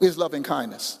away his loving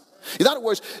kindness. In other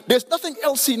words, there's nothing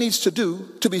else he needs to do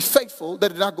to be faithful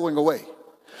that is not going away.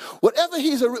 Whatever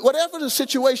the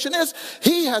situation is,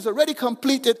 he has already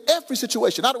completed every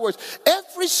situation. In other words,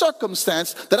 every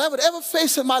circumstance that I would ever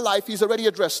face in my life, he's already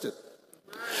addressed it.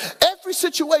 Every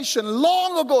situation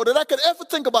long ago that I could ever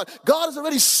think about, God has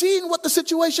already seen what the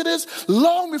situation is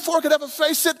long before I could ever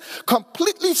face it,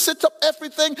 completely sets up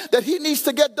everything that he needs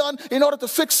to get done in order to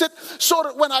fix it, so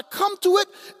that when I come to it,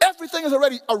 everything is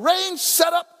already arranged,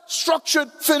 set up,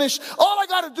 structured, finished. All I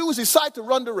got to do is decide to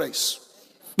run the race.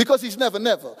 Because he's never.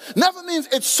 Never means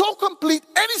it's so complete.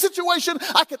 Any situation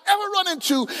I could ever run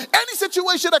into, any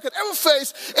situation I could ever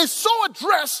face is so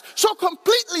addressed, so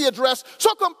completely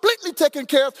taken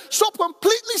care of, so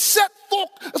completely set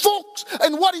folks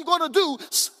and what he's going to do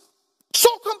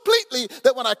so completely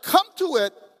that when I come to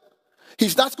it,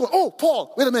 he's not going, "Oh,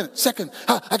 Paul, wait a minute, second.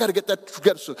 I got to get that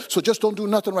together. So just don't do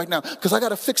nothing right now because I got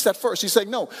to fix that first." He's saying,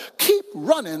 "No, keep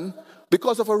running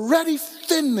because I've already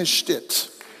finished it."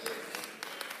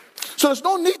 So there's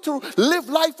no need to live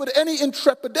life with any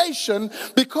intrepidation,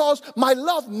 because my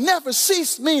love never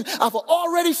ceased. Mean I've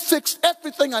already fixed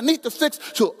everything I need to fix.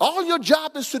 So all your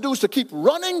job is to do is to keep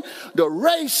running the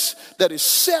race that is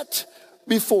set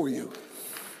before you.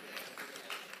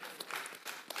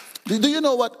 Do you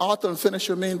know what author and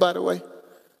finisher mean, by the way?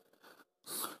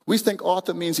 We think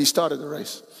author means he started the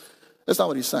race. That's not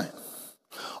what he's saying.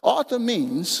 Author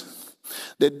means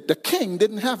that the king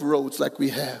didn't have roads like we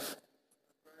have.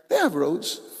 They have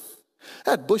roads.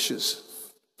 They had bushes.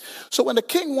 So when the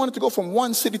king wanted to go from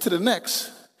one city to the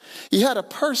next, he had a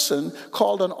person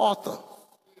called an author.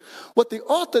 What the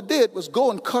author did was go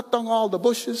and cut down all the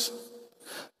bushes,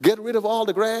 get rid of all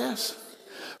the grass,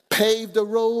 pave the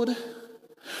road,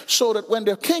 so that when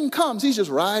the king comes, he's just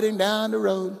riding down the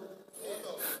road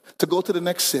to go to the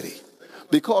next city.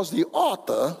 Because the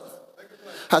author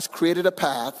has created a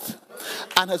path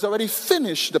and has already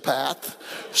finished the path,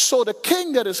 so the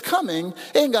king that is coming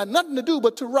ain't got nothing to do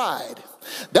but to ride.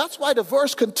 That's why the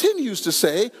verse continues to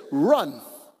say, "Run,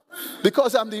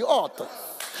 because I'm the author."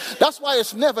 That's why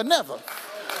it's never.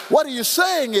 What he is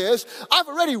saying is, I've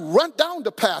already run down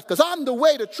the path because I'm the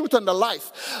way, the truth, and the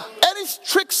life. Any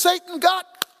trick Satan got,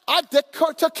 I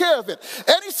took care of it.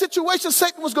 Any situation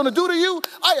Satan was going to do to you,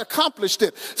 I accomplished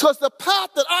it. Because the path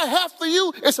that I have for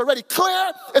you is already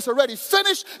clear. It's already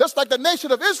finished. Just like the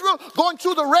nation of Israel going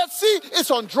through the Red Sea.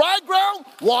 It's on dry ground.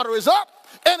 Water is up.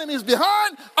 Enemies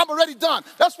behind. I'm already done.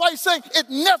 That's why he's saying it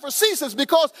never ceases,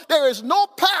 because there is no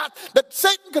path that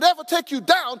Satan could ever take you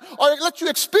down or let you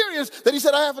experience that he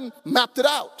said, I haven't mapped it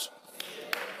out.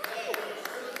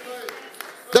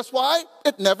 That's why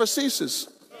it never ceases.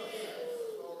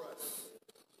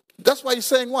 That's why he's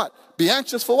saying what? Be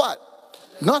anxious for what?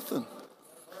 Nothing.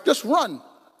 Just run.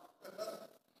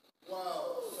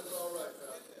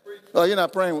 Oh, you're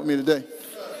not praying with me today.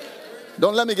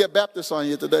 Don't let me get Baptist on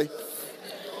you today.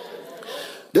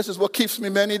 This is what keeps me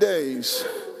many days.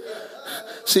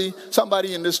 See,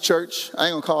 somebody in this church, I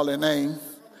ain't going to call their name,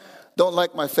 don't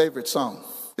like my favorite song.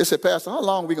 They said, "Pastor, how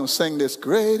long are we going to sing this?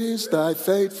 Great is thy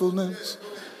faithfulness.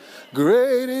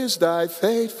 Great is thy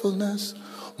faithfulness.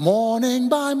 Morning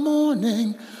by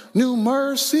morning, new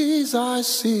mercies I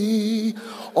see.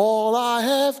 All I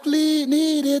have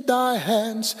needed, thy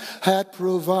hands had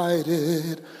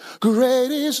provided.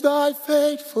 Great is thy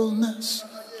faithfulness,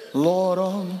 Lord,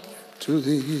 unto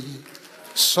thee.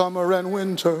 Summer and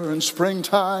winter and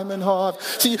springtime and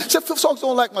harvest." See, some folks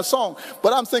don't like my song,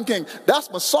 but I'm thinking, that's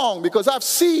my song because I've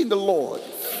seen the Lord.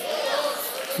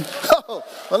 Oh,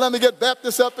 well, let me get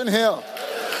Baptist up in here.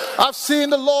 I've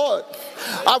seen the Lord.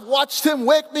 I've watched him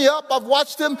wake me up. I've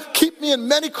watched him keep me in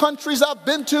many countries I've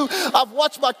been to. I've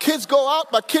watched my kids go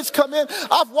out, my kids come in.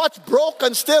 I've watched broke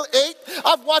and still ate.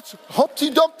 I've watched Humpty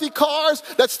Dumpty cars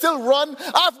that still run.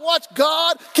 I've watched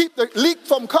God keep the leak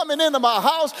from coming into my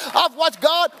house. I've watched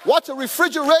God watch a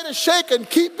refrigerator shake and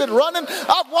keep it running.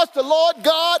 I've watched the Lord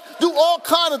God do all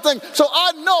kinds of things. So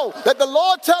I know that the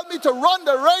Lord tells me to run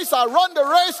the race. I run the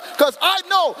race because I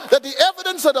know that the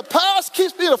evidence of the past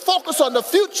keeps me to focus on the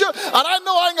future. And I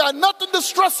know I ain't got nothing to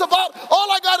stress about.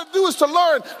 All I got to do is to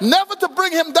learn never to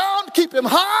bring him down, keep him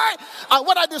high. And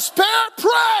when I despair,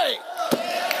 pray.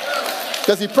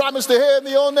 Because he promised to hear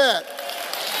me on that.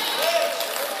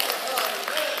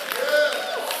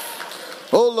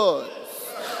 Oh, Lord.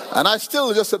 And I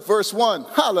still just at verse 1.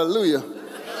 Hallelujah.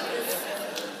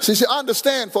 See, I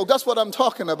understand, folks. That's what I'm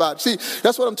talking about. See,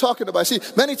 that's what I'm talking about. See,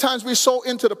 many times we're so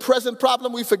into the present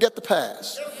problem, we forget the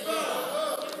past.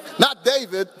 Not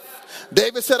David.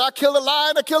 David said, I killed a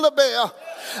lion, I killed a bear.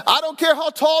 I don't care how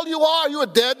tall you are, you're a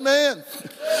dead man.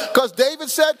 Because David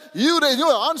said, you're an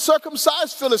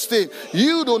uncircumcised Philistine.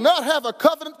 You do not have a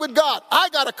covenant with God. I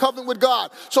got a covenant with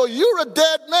God. So you're a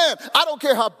dead man. I don't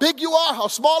care how big you are, how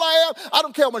small I am. I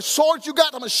don't care how much sword you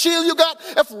got, how much shield you got,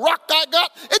 if rock I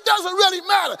got. It doesn't really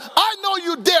matter. I know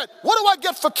you're dead. What do I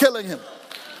get for killing him?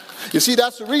 You see,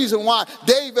 that's the reason why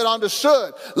David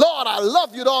understood. Lord, I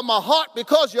love you with all my heart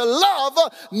because your love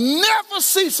never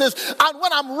ceases. And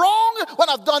when I'm wrong, when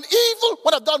I've done evil,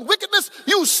 when I've done wickedness,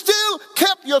 you still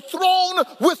kept your throne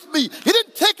with me. You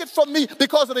didn't take it from me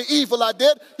because of the evil I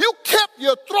did. You kept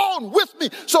your throne with me.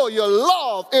 So your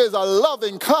love is a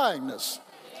loving kindness.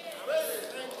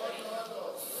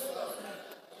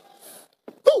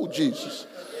 Oh, Jesus.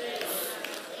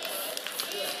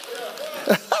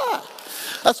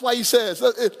 That's why he says,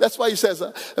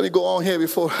 let me go on here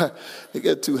before I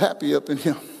get too happy up in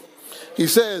here. He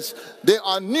says, they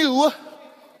are new.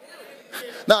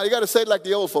 Now, you got to say it like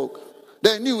the old folk.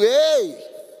 They're new.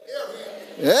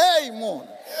 Hey,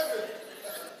 morning.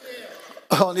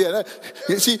 Oh, yeah.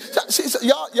 You see,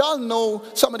 y'all know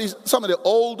some of the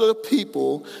older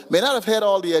people may not have had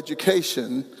all the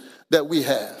education that we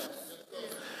have.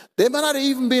 They might not have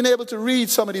even been able to read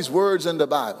some of these words in the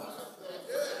Bible.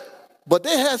 But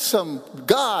they had some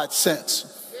God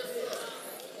sense.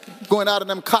 Going out in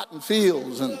them cotton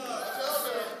fields and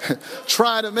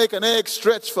trying to make an egg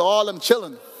stretch for all them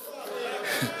children.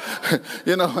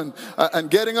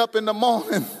 And getting up in the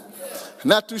morning,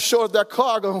 not too sure if their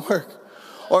car gonna work.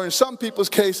 Or in some people's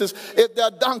cases, if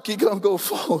their donkey gonna go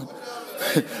forward.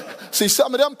 See,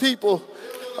 some of them people,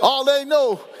 all they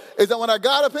know is that when I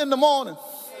got up in the morning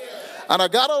and I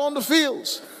got out on the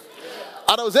fields,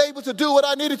 and I was able to do what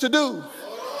I needed to do.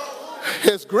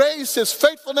 His grace, his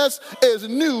faithfulness is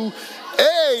new.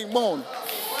 Amen.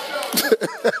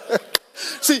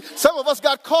 See, some of us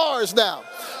got cars now.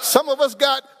 Some of us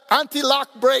got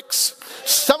anti-lock brakes.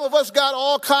 Some of us got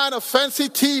all kind of fancy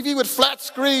TV with flat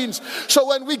screens. So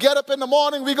when we get up in the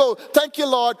morning, we go, thank you,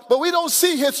 Lord. But we don't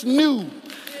see it's new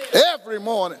every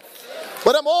morning.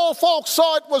 But them old folks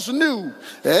saw it was new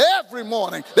every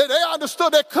morning. They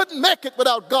understood they couldn't make it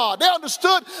without God. They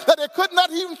understood that they could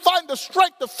not even find the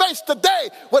strength to face the day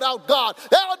without God.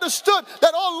 They understood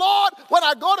that, oh Lord, when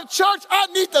I go to church, I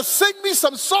need to sing me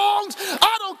some songs.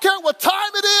 I don't care what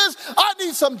time it is. I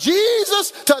need some Jesus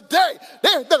today.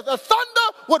 The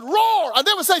thunder would roar and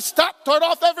they would say, stop, turn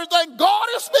off everything. God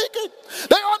is speaking.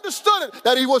 They understood it,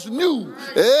 that he was new.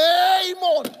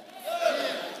 Amen.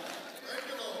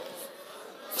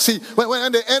 See,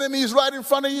 when the enemy is right in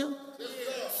front of you,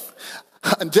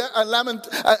 and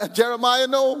Jeremiah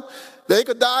know they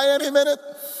could die any minute.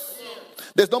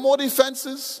 There's no more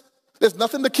defenses. There's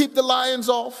nothing to keep the lions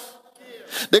off.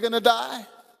 They're going to die.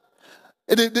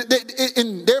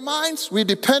 In their minds, we're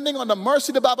depending on the mercy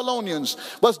of the Babylonians.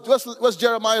 What's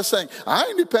Jeremiah saying? I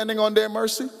ain't depending on their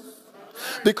mercy.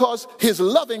 Because his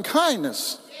loving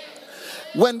kindness,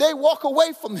 when they walk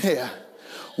away from here,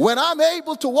 when I'm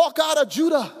able to walk out of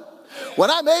Judah,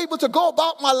 when I'm able to go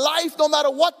about my life no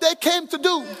matter what they came to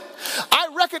do, I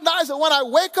recognize that when I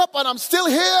wake up and I'm still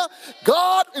here,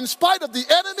 God, in spite of the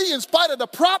enemy, in spite of the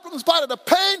problem, in spite of the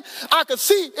pain, I can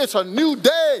see it's a new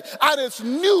day and it's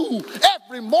new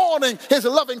every morning. His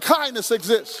loving kindness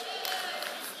exists.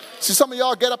 See, some of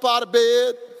y'all get up out of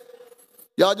bed,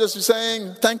 y'all just be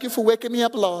saying, thank you for waking me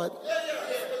up, Lord.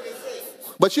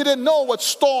 But you didn't know what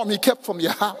storm he kept from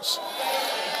your house.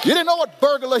 You didn't know what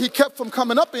burglar he kept from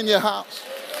coming up in your house.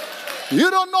 You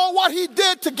don't know what he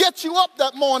did to get you up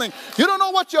that morning. You don't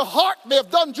know what your heart may have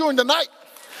done during the night.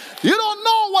 You don't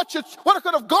know what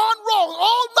could have gone wrong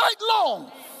all night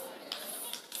long.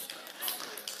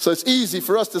 So it's easy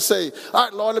for us to say, all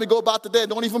right, Lord, let me go about the day.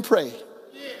 Don't even pray.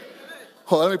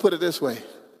 Oh, let me put it this way.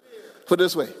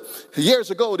 Years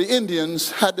ago, the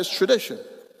Indians had this tradition.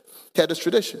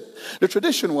 The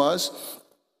tradition was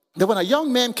that when a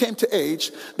young man came to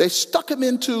age, they stuck him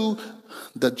into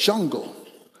the jungle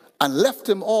and left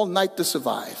him all night to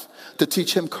survive, to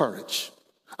teach him courage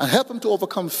and help him to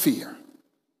overcome fear.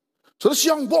 So this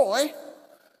young boy,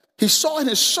 he saw in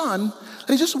his son, and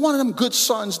he's just one of them good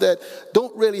sons that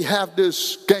don't really have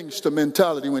this gangster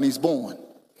mentality when he's born.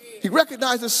 He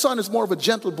recognized his son as more of a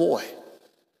gentle boy.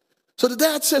 So the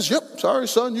dad says, yep, sorry,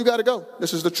 son, you got to go.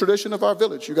 This is the tradition of our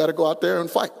village. You got to go out there and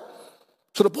fight.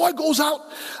 So the boy goes out,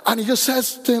 and he just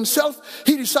says to himself,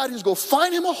 he decided he's going to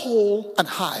find him a hole and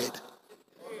hide.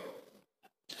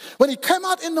 When he came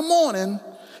out in the morning,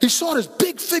 he saw this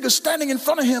big figure standing in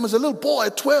front of him as a little boy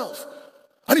at 12.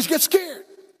 And he gets scared.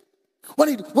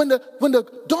 When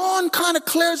the dawn kind of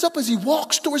clears up as he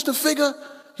walks towards the figure,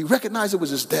 he recognized it was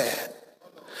his dad.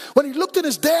 When he looked in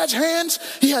his dad's hands,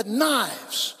 he had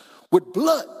knives with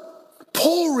blood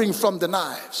pouring from the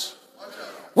knives.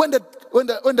 When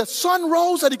the sun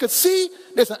rose and he could see,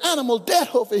 there's an animal dead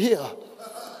over here.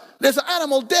 There's an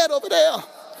animal dead over there.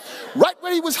 Right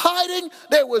where he was hiding,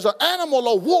 there was an animal,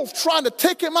 a wolf, trying to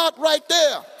take him out right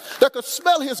there. They could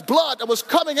smell his blood that was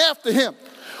coming after him.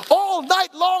 All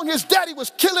night long, his daddy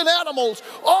was killing animals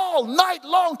all night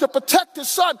long to protect his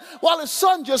son, while his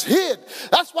son just hid.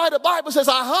 That's why the Bible says,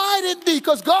 I hide in thee,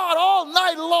 because God all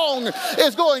night long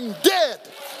is going dead.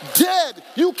 Dead.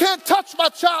 You can't touch my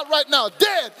child right now.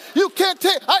 Dead. You can't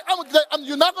take.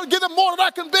 You're not going to give him more than I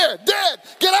can bear. Dead.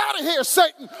 Get out of here,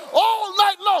 Satan. All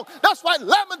night long. That's why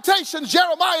Lamentations,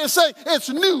 Jeremiah is saying it's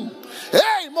new.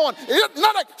 Hey, man. It's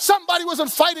not like somebody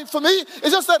wasn't fighting for me. It's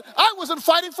just that I wasn't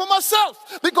fighting for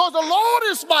myself, because the Lord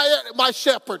is my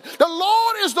shepherd. The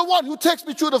Lord is the one who takes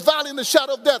me through the valley in the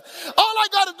shadow of death. All I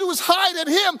got to do is hide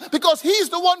in him, because he's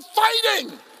the one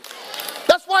fighting.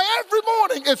 That's why every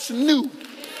morning it's new.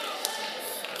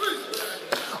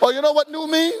 Oh, you know what new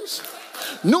means?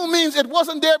 New means it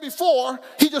wasn't there before.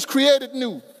 He just created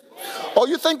new. Oh,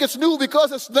 you think it's new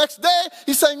because it's next day?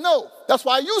 He's saying no. That's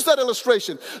why I use that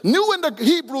illustration. New in the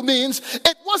Hebrew means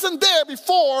it wasn't there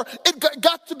before. It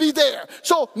got to be there.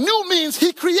 So new means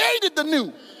he created the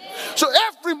new. So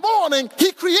every morning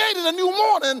he created a new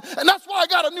morning, and that's why I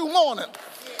got a new morning.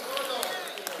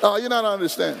 Oh, you're not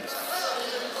understanding.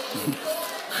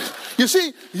 You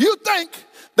see, you think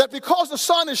that because the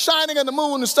sun is shining and the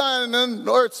moon is shining and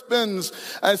the earth spins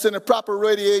and it's in a proper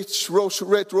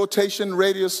rotation,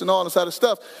 radius, and all this other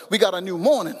stuff, we got a new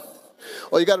morning.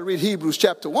 Or you got to read Hebrews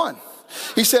chapter 1.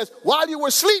 He says, while you were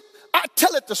asleep, I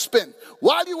tell it to spin.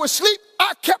 While you were asleep,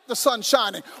 I kept the sun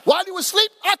shining. While you were asleep,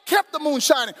 I kept the moon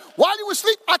shining. While you were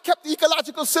asleep, I kept the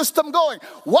ecological system going.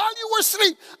 While you were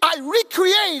asleep, I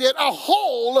recreated a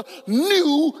whole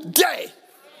new day.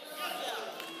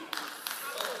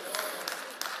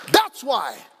 That's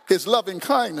why his loving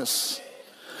kindness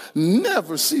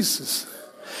never ceases.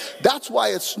 That's why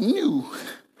it's new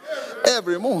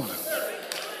every morning.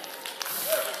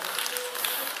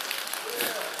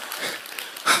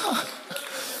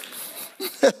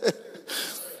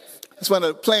 That's when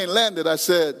the plane landed, I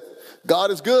said, God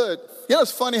is good. You know,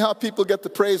 it's funny how people get to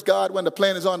praise God when the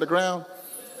plane is on the ground.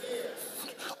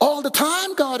 All the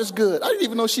time, God is good. I didn't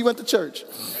even know she went to church.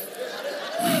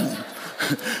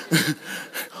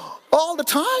 All the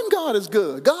time, God is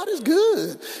good. God is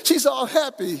good. She's all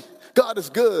happy. God is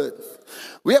good.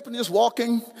 We happened to just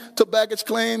walking to baggage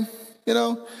claim, you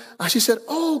know. And she said,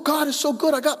 oh, God is so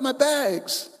good. I got my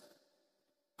bags.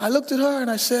 I looked at her and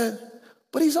I said,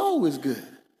 but he's always good.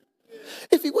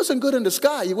 If he wasn't good in the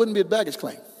sky, you wouldn't be at baggage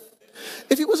claim.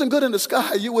 If he wasn't good in the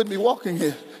sky, you wouldn't be walking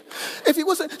here. If he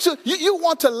wasn't, so you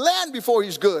want to land before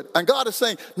he's good. And God is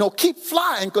saying, no, keep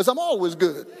flying because I'm always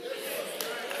good.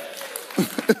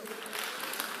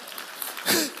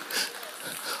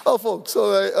 Oh, folks,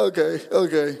 all right,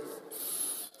 okay.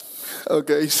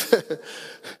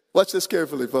 Watch this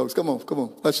carefully, folks. Come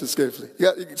on. Watch this carefully.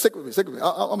 Stick with me.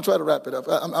 I'm going to try to wrap it up.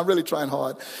 I'm really trying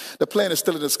hard. The plane is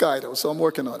still in the sky, though, so I'm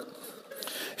working on it.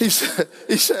 He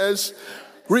says,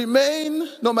 remain,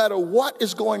 no matter what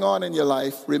is going on in your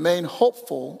life, remain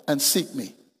hopeful and seek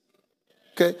me.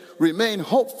 Okay? Remain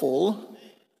hopeful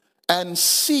and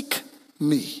seek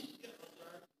me.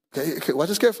 Okay, watch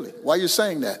this carefully. Why are you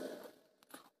saying that?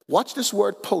 Watch this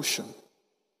word potion.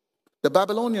 The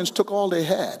Babylonians took all they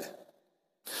had.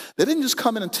 They didn't just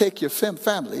come in and take your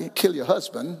family, kill your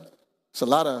husband. There's a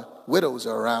lot of widows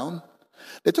around.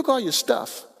 They took all your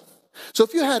stuff. So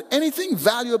if you had anything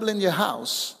valuable in your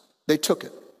house, they took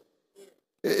it.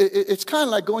 It's kind of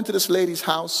like going to this lady's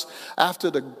house after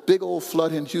the big old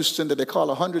flood in Houston that they call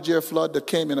a 100-year flood that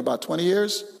came in about 20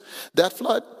 years. That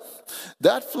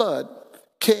flood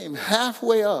came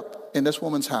halfway up in this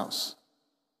woman's house.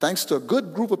 Thanks to a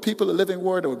good group of people, the Living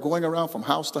Word, that were going around from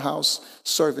house to house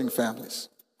serving families.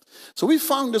 So we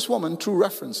found this woman through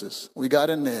references. We got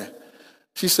in there.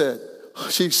 She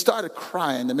started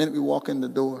crying the minute we walked in the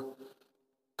door.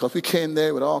 Because we came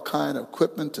there with all kind of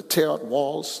equipment to tear out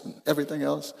walls and everything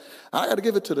else. I got to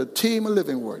give it to the team of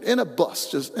Living Word. In a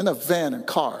bus, just in a van and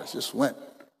cars, just went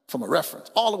from a reference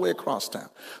all the way across town.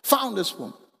 Found this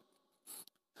woman.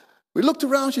 We looked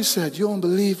around, she said, you don't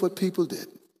believe what people did.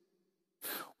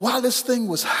 While this thing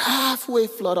was halfway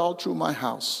flood all through my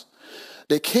house,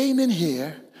 they came in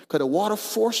here because the water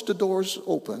forced the doors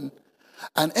open,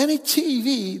 and any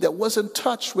TV that wasn't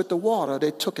touched with the water,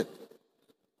 they took it.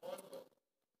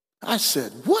 I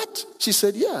said, what? She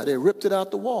said, yeah, they ripped it out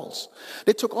the walls.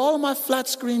 They took all of my flat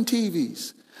screen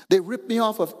TVs. They ripped me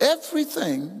off of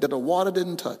everything that the water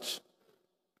didn't touch.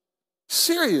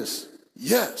 Serious?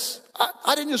 Yes.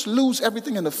 I didn't just lose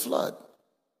everything in the flood.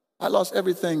 I lost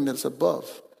everything that's above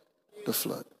the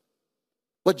flood.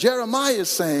 But Jeremiah is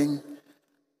saying,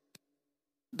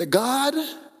 the God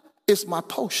is my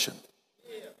potion.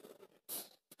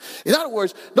 In other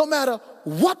words, no matter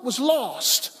what was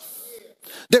lost,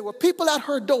 there were people at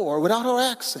her door without her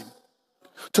asking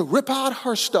to rip out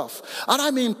her stuff. And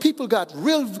I mean, people got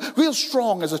real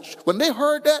strong when they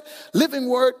heard that Living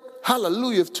Word.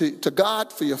 Hallelujah to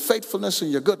God for your faithfulness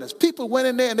and your goodness. People went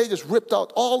in there and they just ripped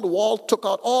out all the wall, took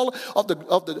out all of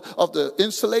the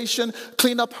insulation,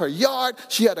 cleaned up her yard.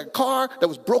 She had a car that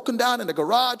was broken down in the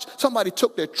garage. Somebody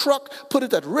took their truck, put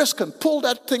it at risk, and pulled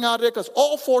that thing out of there because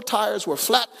all 4 tires were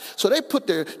flat. So they put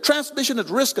their transmission at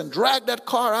risk and dragged that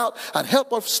car out and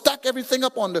helped her stack everything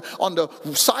up on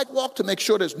the sidewalk to make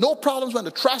sure there's no problems when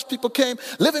the trash people came.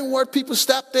 Living Word people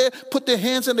stepped there, put their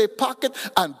hands in their pocket,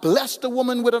 and blessed the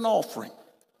woman with an offering.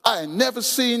 I had never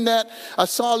seen that. I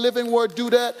saw Living Word do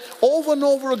that over and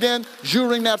over again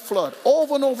during that flood.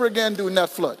 Over and over again during that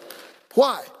flood.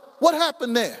 Why? What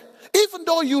happened there? Even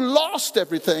though you lost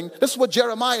everything, this is what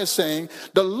Jeremiah is saying,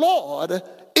 the Lord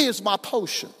is my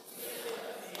potion.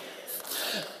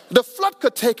 The flood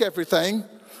could take everything,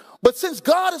 but since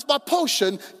God is my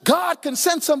potion, God can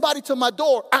send somebody to my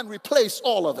door and replace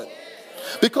all of it.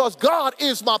 Because God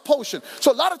is my potion.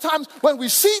 So a lot of times when we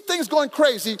see things going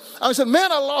crazy, and we say,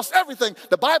 man, I lost everything.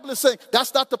 The Bible is saying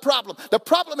that's not the problem. The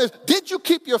problem is, did you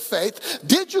keep your faith?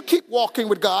 Did you keep walking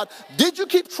with God? Did you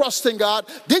keep trusting God?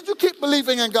 Did you keep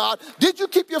believing in God? Did you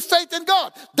keep your faith in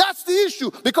God? That's the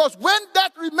issue. Because when that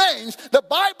remains, the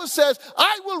Bible says,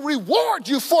 I will reward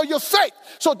you for your faith.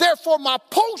 So therefore my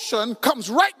potion comes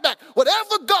right back.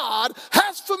 Whatever God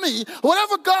has for me,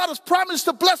 whatever God has promised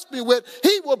to bless me with,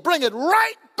 he will bring it right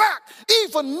back,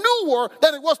 even newer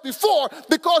than it was before,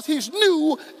 because he's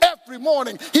new every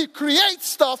morning. He creates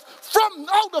stuff from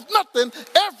out of nothing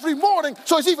every morning,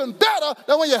 so it's even better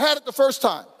than when you had it the first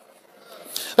time.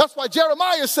 That's why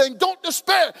Jeremiah is saying, don't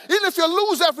despair. Even if you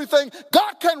lose everything,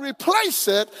 God can replace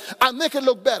it and make it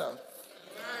look better.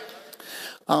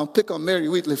 I'll pick on Mary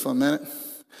Wheatley for a minute.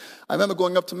 I remember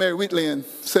going up to Mary Wheatley and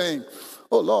saying,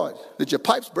 oh Lord, did your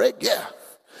pipes break? Yeah.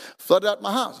 Flooded out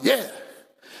my house? Yeah.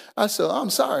 I said, I'm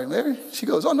sorry, Mary. She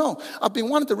goes, oh no, I've been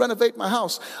wanting to renovate my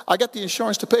house. I got the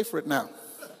insurance to pay for it now.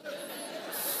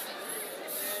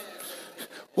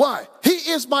 Why? He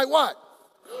is my what?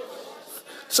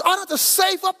 So I don't have to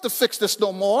save up to fix this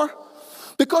no more,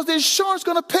 because the insurance is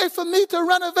going to pay for me to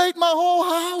renovate my whole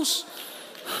house.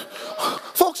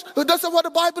 Folks, that's not what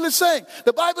the Bible is saying.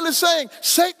 The Bible is saying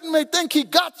Satan may think he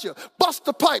got you, bust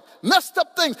the pipe, messed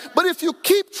up things. But if you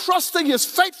keep trusting his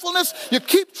faithfulness, you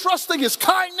keep trusting his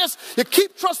kindness, you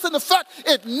keep trusting the fact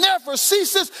it never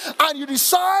ceases, and you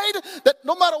decide that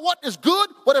no matter what is good,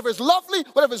 whatever is lovely,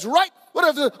 whatever is right,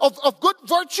 whatever is of good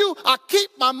virtue, I keep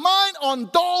my mind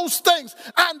on those things.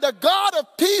 And the God of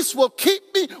peace will keep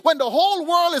me when the whole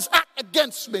world is out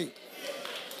against me.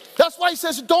 That's why he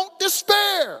says, don't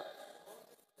despair.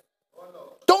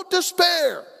 Don't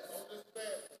despair.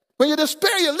 When you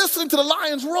despair, you're listening to the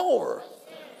lion's roar,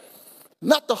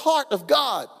 not the heart of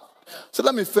God. So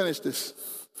let me finish this.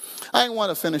 I ain't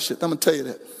want to finish it. I'm going to tell you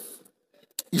that.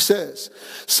 He says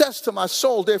to my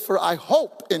soul, therefore I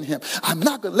hope in him. I'm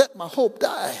not going to let my hope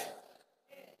die.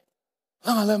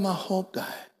 I'm going to let my hope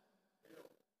die.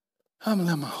 I'm going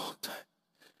to let my hope die.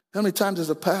 How many times as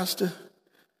a pastor,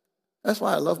 that's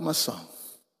why I love my song.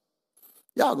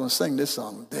 Y'all gonna sing this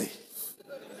song today.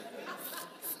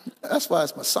 That's why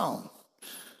it's my song.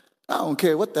 I don't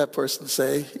care what that person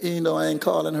say, even though I ain't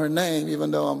calling her name, even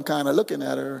though I'm kind of looking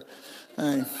at her.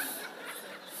 I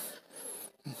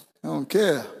don't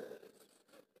care.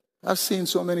 I've seen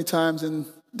so many times in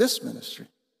this ministry,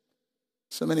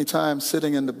 so many times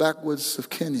sitting in the backwoods of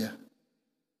Kenya,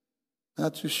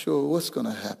 not too sure what's going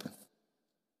to happen.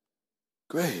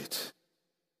 Great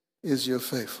is your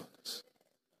faithfulness.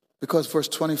 Because verse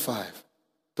 25,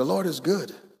 the Lord is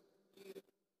good.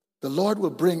 The Lord will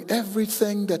bring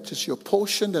everything that is your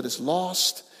portion that is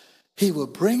lost. He will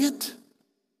bring it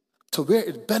to where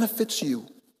it benefits you.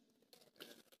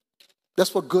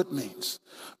 That's what good means.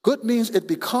 Good means it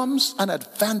becomes an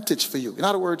advantage for you. In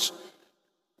other words,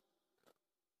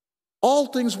 all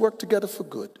things work together for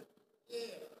good.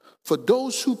 For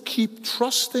those who keep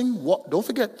trusting, don't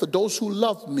forget, for those who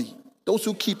love me, those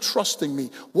who keep trusting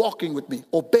me, walking with me,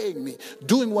 obeying me,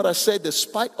 doing what I say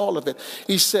despite all of it.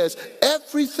 He says,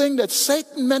 everything that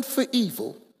Satan meant for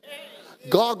evil,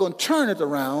 God gonna turn it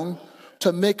around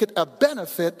to make it a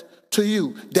benefit to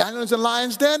you. Daniel's in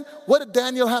lion's den. What did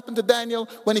Daniel happen to Daniel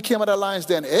when he came out of the lion's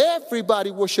den?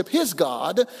 Everybody worshiped his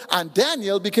God, and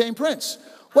Daniel became prince.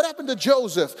 What happened to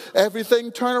Joseph?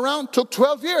 Everything turned around. Took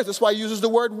 12 years. That's why he uses the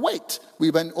word wait.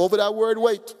 We went over that word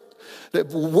wait. The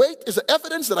wait is the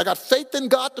evidence that I got faith in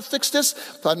God to fix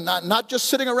this. I'm not just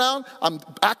sitting around. I'm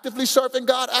actively serving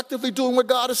God, actively doing what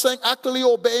God is saying, actively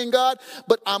obeying God.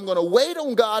 But I'm going to wait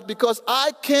on God because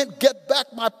I can't get back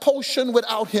my portion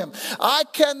without him. I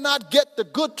cannot get the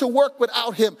good to work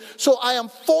without him. So I am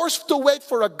forced to wait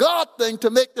for a God thing to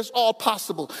make this all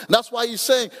possible. And that's why he's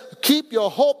saying, keep your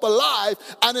hope alive.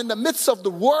 And in the midst of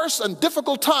the worst and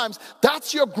difficult times,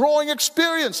 that's your growing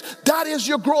experience. That is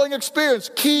your growing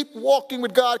experience. Keep walking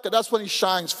with God, because that's when he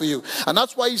shines for you. And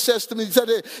that's why he says to me, he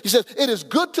says, it is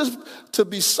good to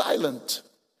be silent.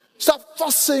 Stop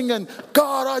fussing and,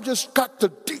 God, I just got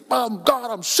to deep, God,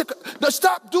 I'm sick. Now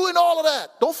stop doing all of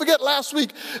that. Don't forget last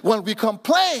week, when we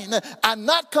complain and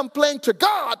not complain to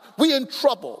God, we in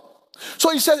trouble.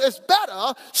 So he says, it's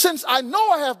better, since I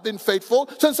know I have been faithful,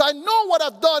 since I know what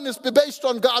I've done is based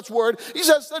on God's word, he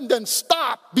says, and then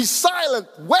stop, be silent,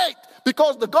 wait,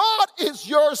 because the God is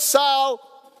your salvation.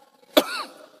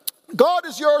 God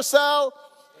is your salvation.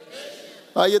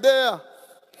 Are you there?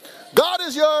 God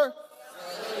is your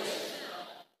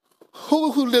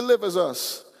who delivers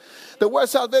us. The word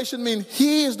salvation means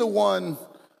he is the one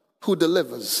who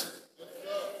delivers.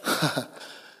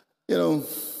 You know,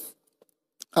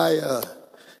 I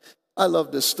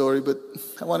love this story, but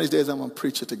one of these days I'm going to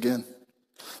preach it again.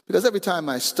 Because every time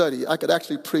I study, I could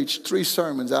actually preach 3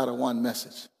 sermons out of one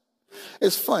message.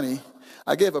 It's funny.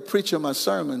 I gave a preacher my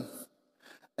sermon,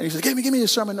 and he said, give me your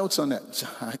sermon notes on that. So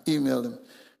I emailed him.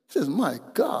 He says, my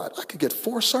God, I could get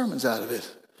 4 sermons out of it.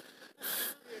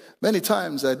 Many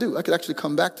times I do. I could actually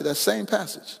come back to that same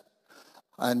passage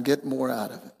and get more out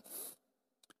of it.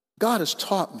 God has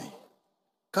taught me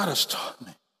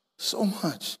so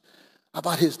much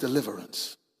about his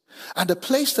deliverance. And the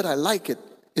place that I like it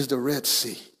is the Red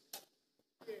Sea.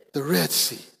 The Red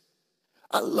Sea.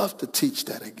 I love to teach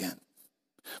that again.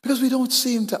 Because we don't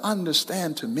seem to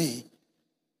understand, to me,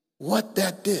 what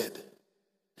that did.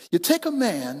 You take a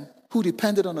man who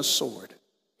depended on a sword,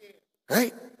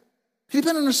 right? He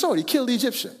depended on a sword. He killed the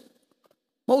Egyptian.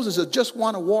 Moses had just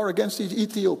won a war against the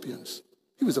Ethiopians.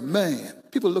 He was a man.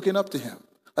 People looking up to him.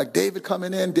 Like David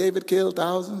coming in, David killed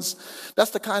thousands.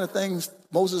 That's the kind of things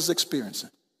Moses is experiencing.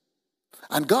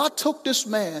 And God took this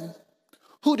man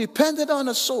who depended on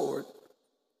a sword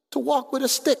to walk with a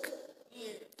stick.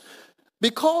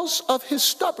 Because of his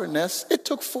stubbornness, it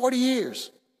took 40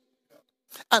 years.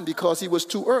 And because he was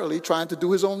too early trying to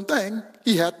do his own thing,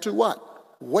 he had to what?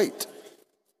 Wait.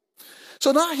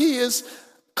 So now he is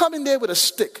coming there with a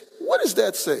stick. What does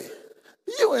that say?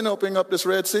 You ain't opening up this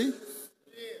Red Sea.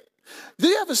 Do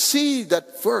you ever see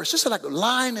that verse? Just like a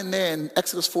line in there in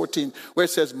Exodus 14 where it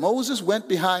says, Moses went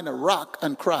behind a rock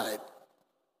and cried.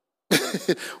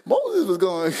 Moses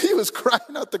was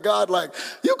crying out to God like,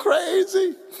 you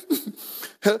crazy?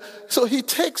 So he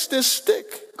takes this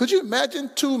stick. Could you imagine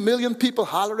 2 million people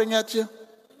hollering at you?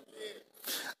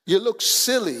 You look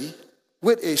silly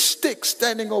with a stick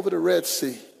standing over the Red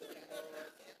Sea.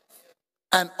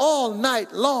 And all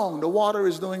night long, the water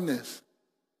is doing this.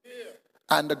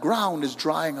 And the ground is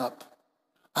drying up.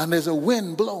 And there's a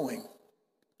wind blowing.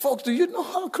 Folks, do you know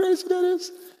how crazy that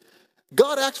is?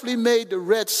 God actually made the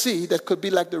Red Sea that could be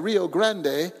like the Rio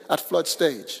Grande at flood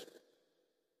stage.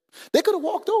 They could have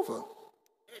walked over.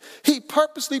 He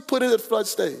purposely put it at flood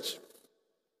stage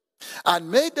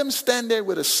and made them stand there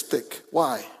with a stick.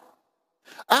 Why?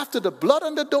 After the blood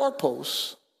on the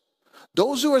doorposts,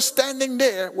 those who were standing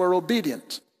there were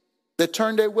obedient. They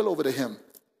turned their will over to him.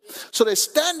 So they're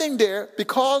standing there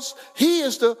because he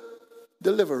is the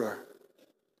deliverer.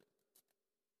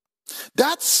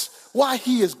 That's why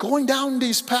he is going down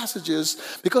these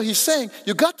passages, because he's saying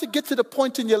you got to get to the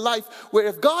point in your life where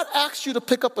if God asks you to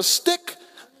pick up a stick,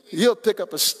 you'll pick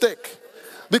up a stick.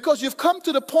 Because you've come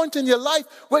to the point in your life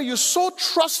where you so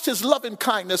trust his loving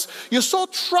kindness, you so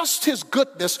trust his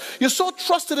goodness, you so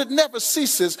trust that it never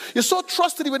ceases, you so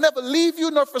trust that he will never leave you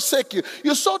nor forsake you,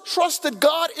 you so trust that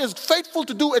God is faithful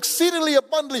to do exceedingly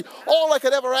abundantly all I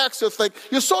could ever ask or think,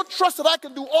 you so trust that I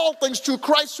can do all things through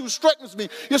Christ who strengthens me,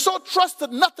 you so trust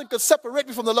that nothing could separate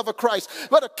me from the love of Christ,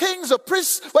 whether kings or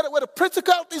priests, whether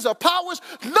principalities or powers,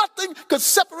 nothing could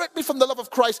separate me from the love of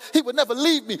Christ. He would never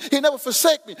leave me, he never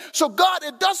forsake me. So God,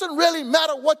 it doesn't really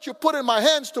matter what you put in my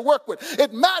hands to work with.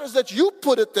 It matters that you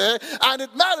put it there, and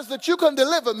it matters that you can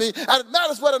deliver me, and it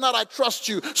matters whether or not I trust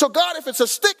you. So God, if it's a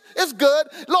stick, it's good.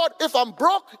 Lord, if I'm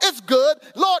broke, it's good.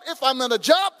 Lord, if I'm in a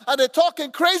job and they're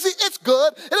talking crazy, it's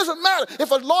good. It doesn't matter.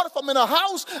 If I'm in a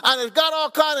house and it's got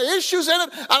all kind of issues in it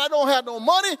and I don't have no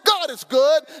money, God, it's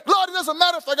good. Lord, it doesn't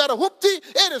matter if I got a whoopty,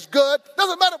 it is good. It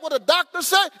doesn't matter what the doctor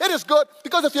say, it is good.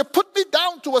 Because if you put me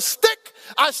down to a stick,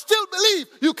 I still believe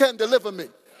you can deliver me.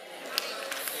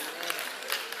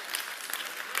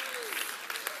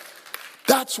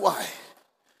 That's why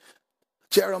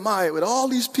Jeremiah, with all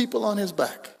these people on his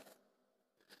back,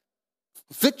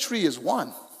 victory is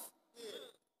won.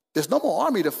 There's no more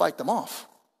army to fight them off.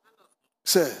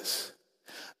 Says,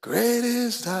 great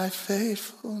is thy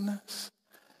faithfulness.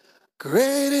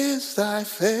 Great is thy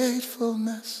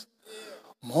faithfulness.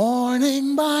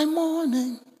 Morning by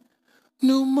morning,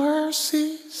 new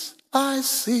mercies I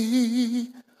see.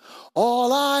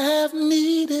 All I have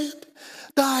needed,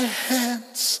 thy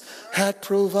hands had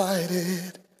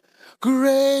provided.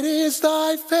 Great is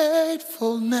thy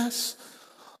faithfulness,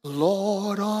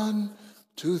 Lord,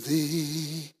 unto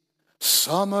thee.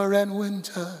 Summer and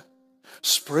winter,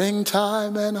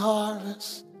 springtime and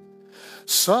harvest,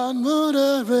 sun, moon,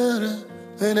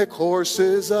 and the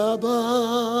courses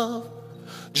above,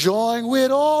 join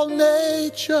with all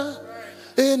nature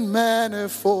in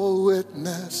manifold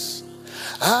witness.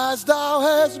 As thou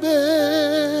hast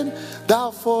been,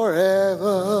 thou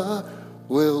forever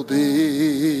will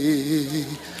be.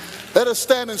 Let us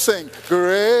stand and sing.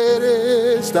 Great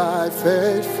is thy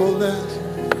faithfulness.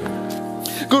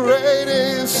 Great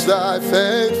is thy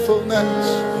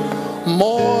faithfulness.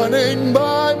 Morning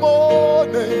by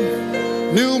morning,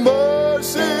 new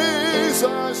mercies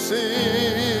I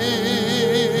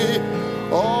see.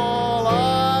 All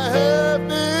I have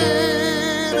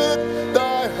needed,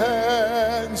 thy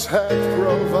hands have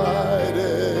provided.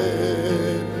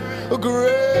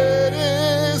 Great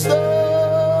is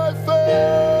thy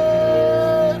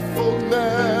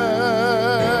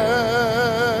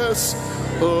faithfulness,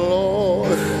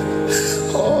 Lord,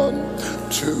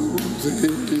 unto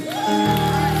thee.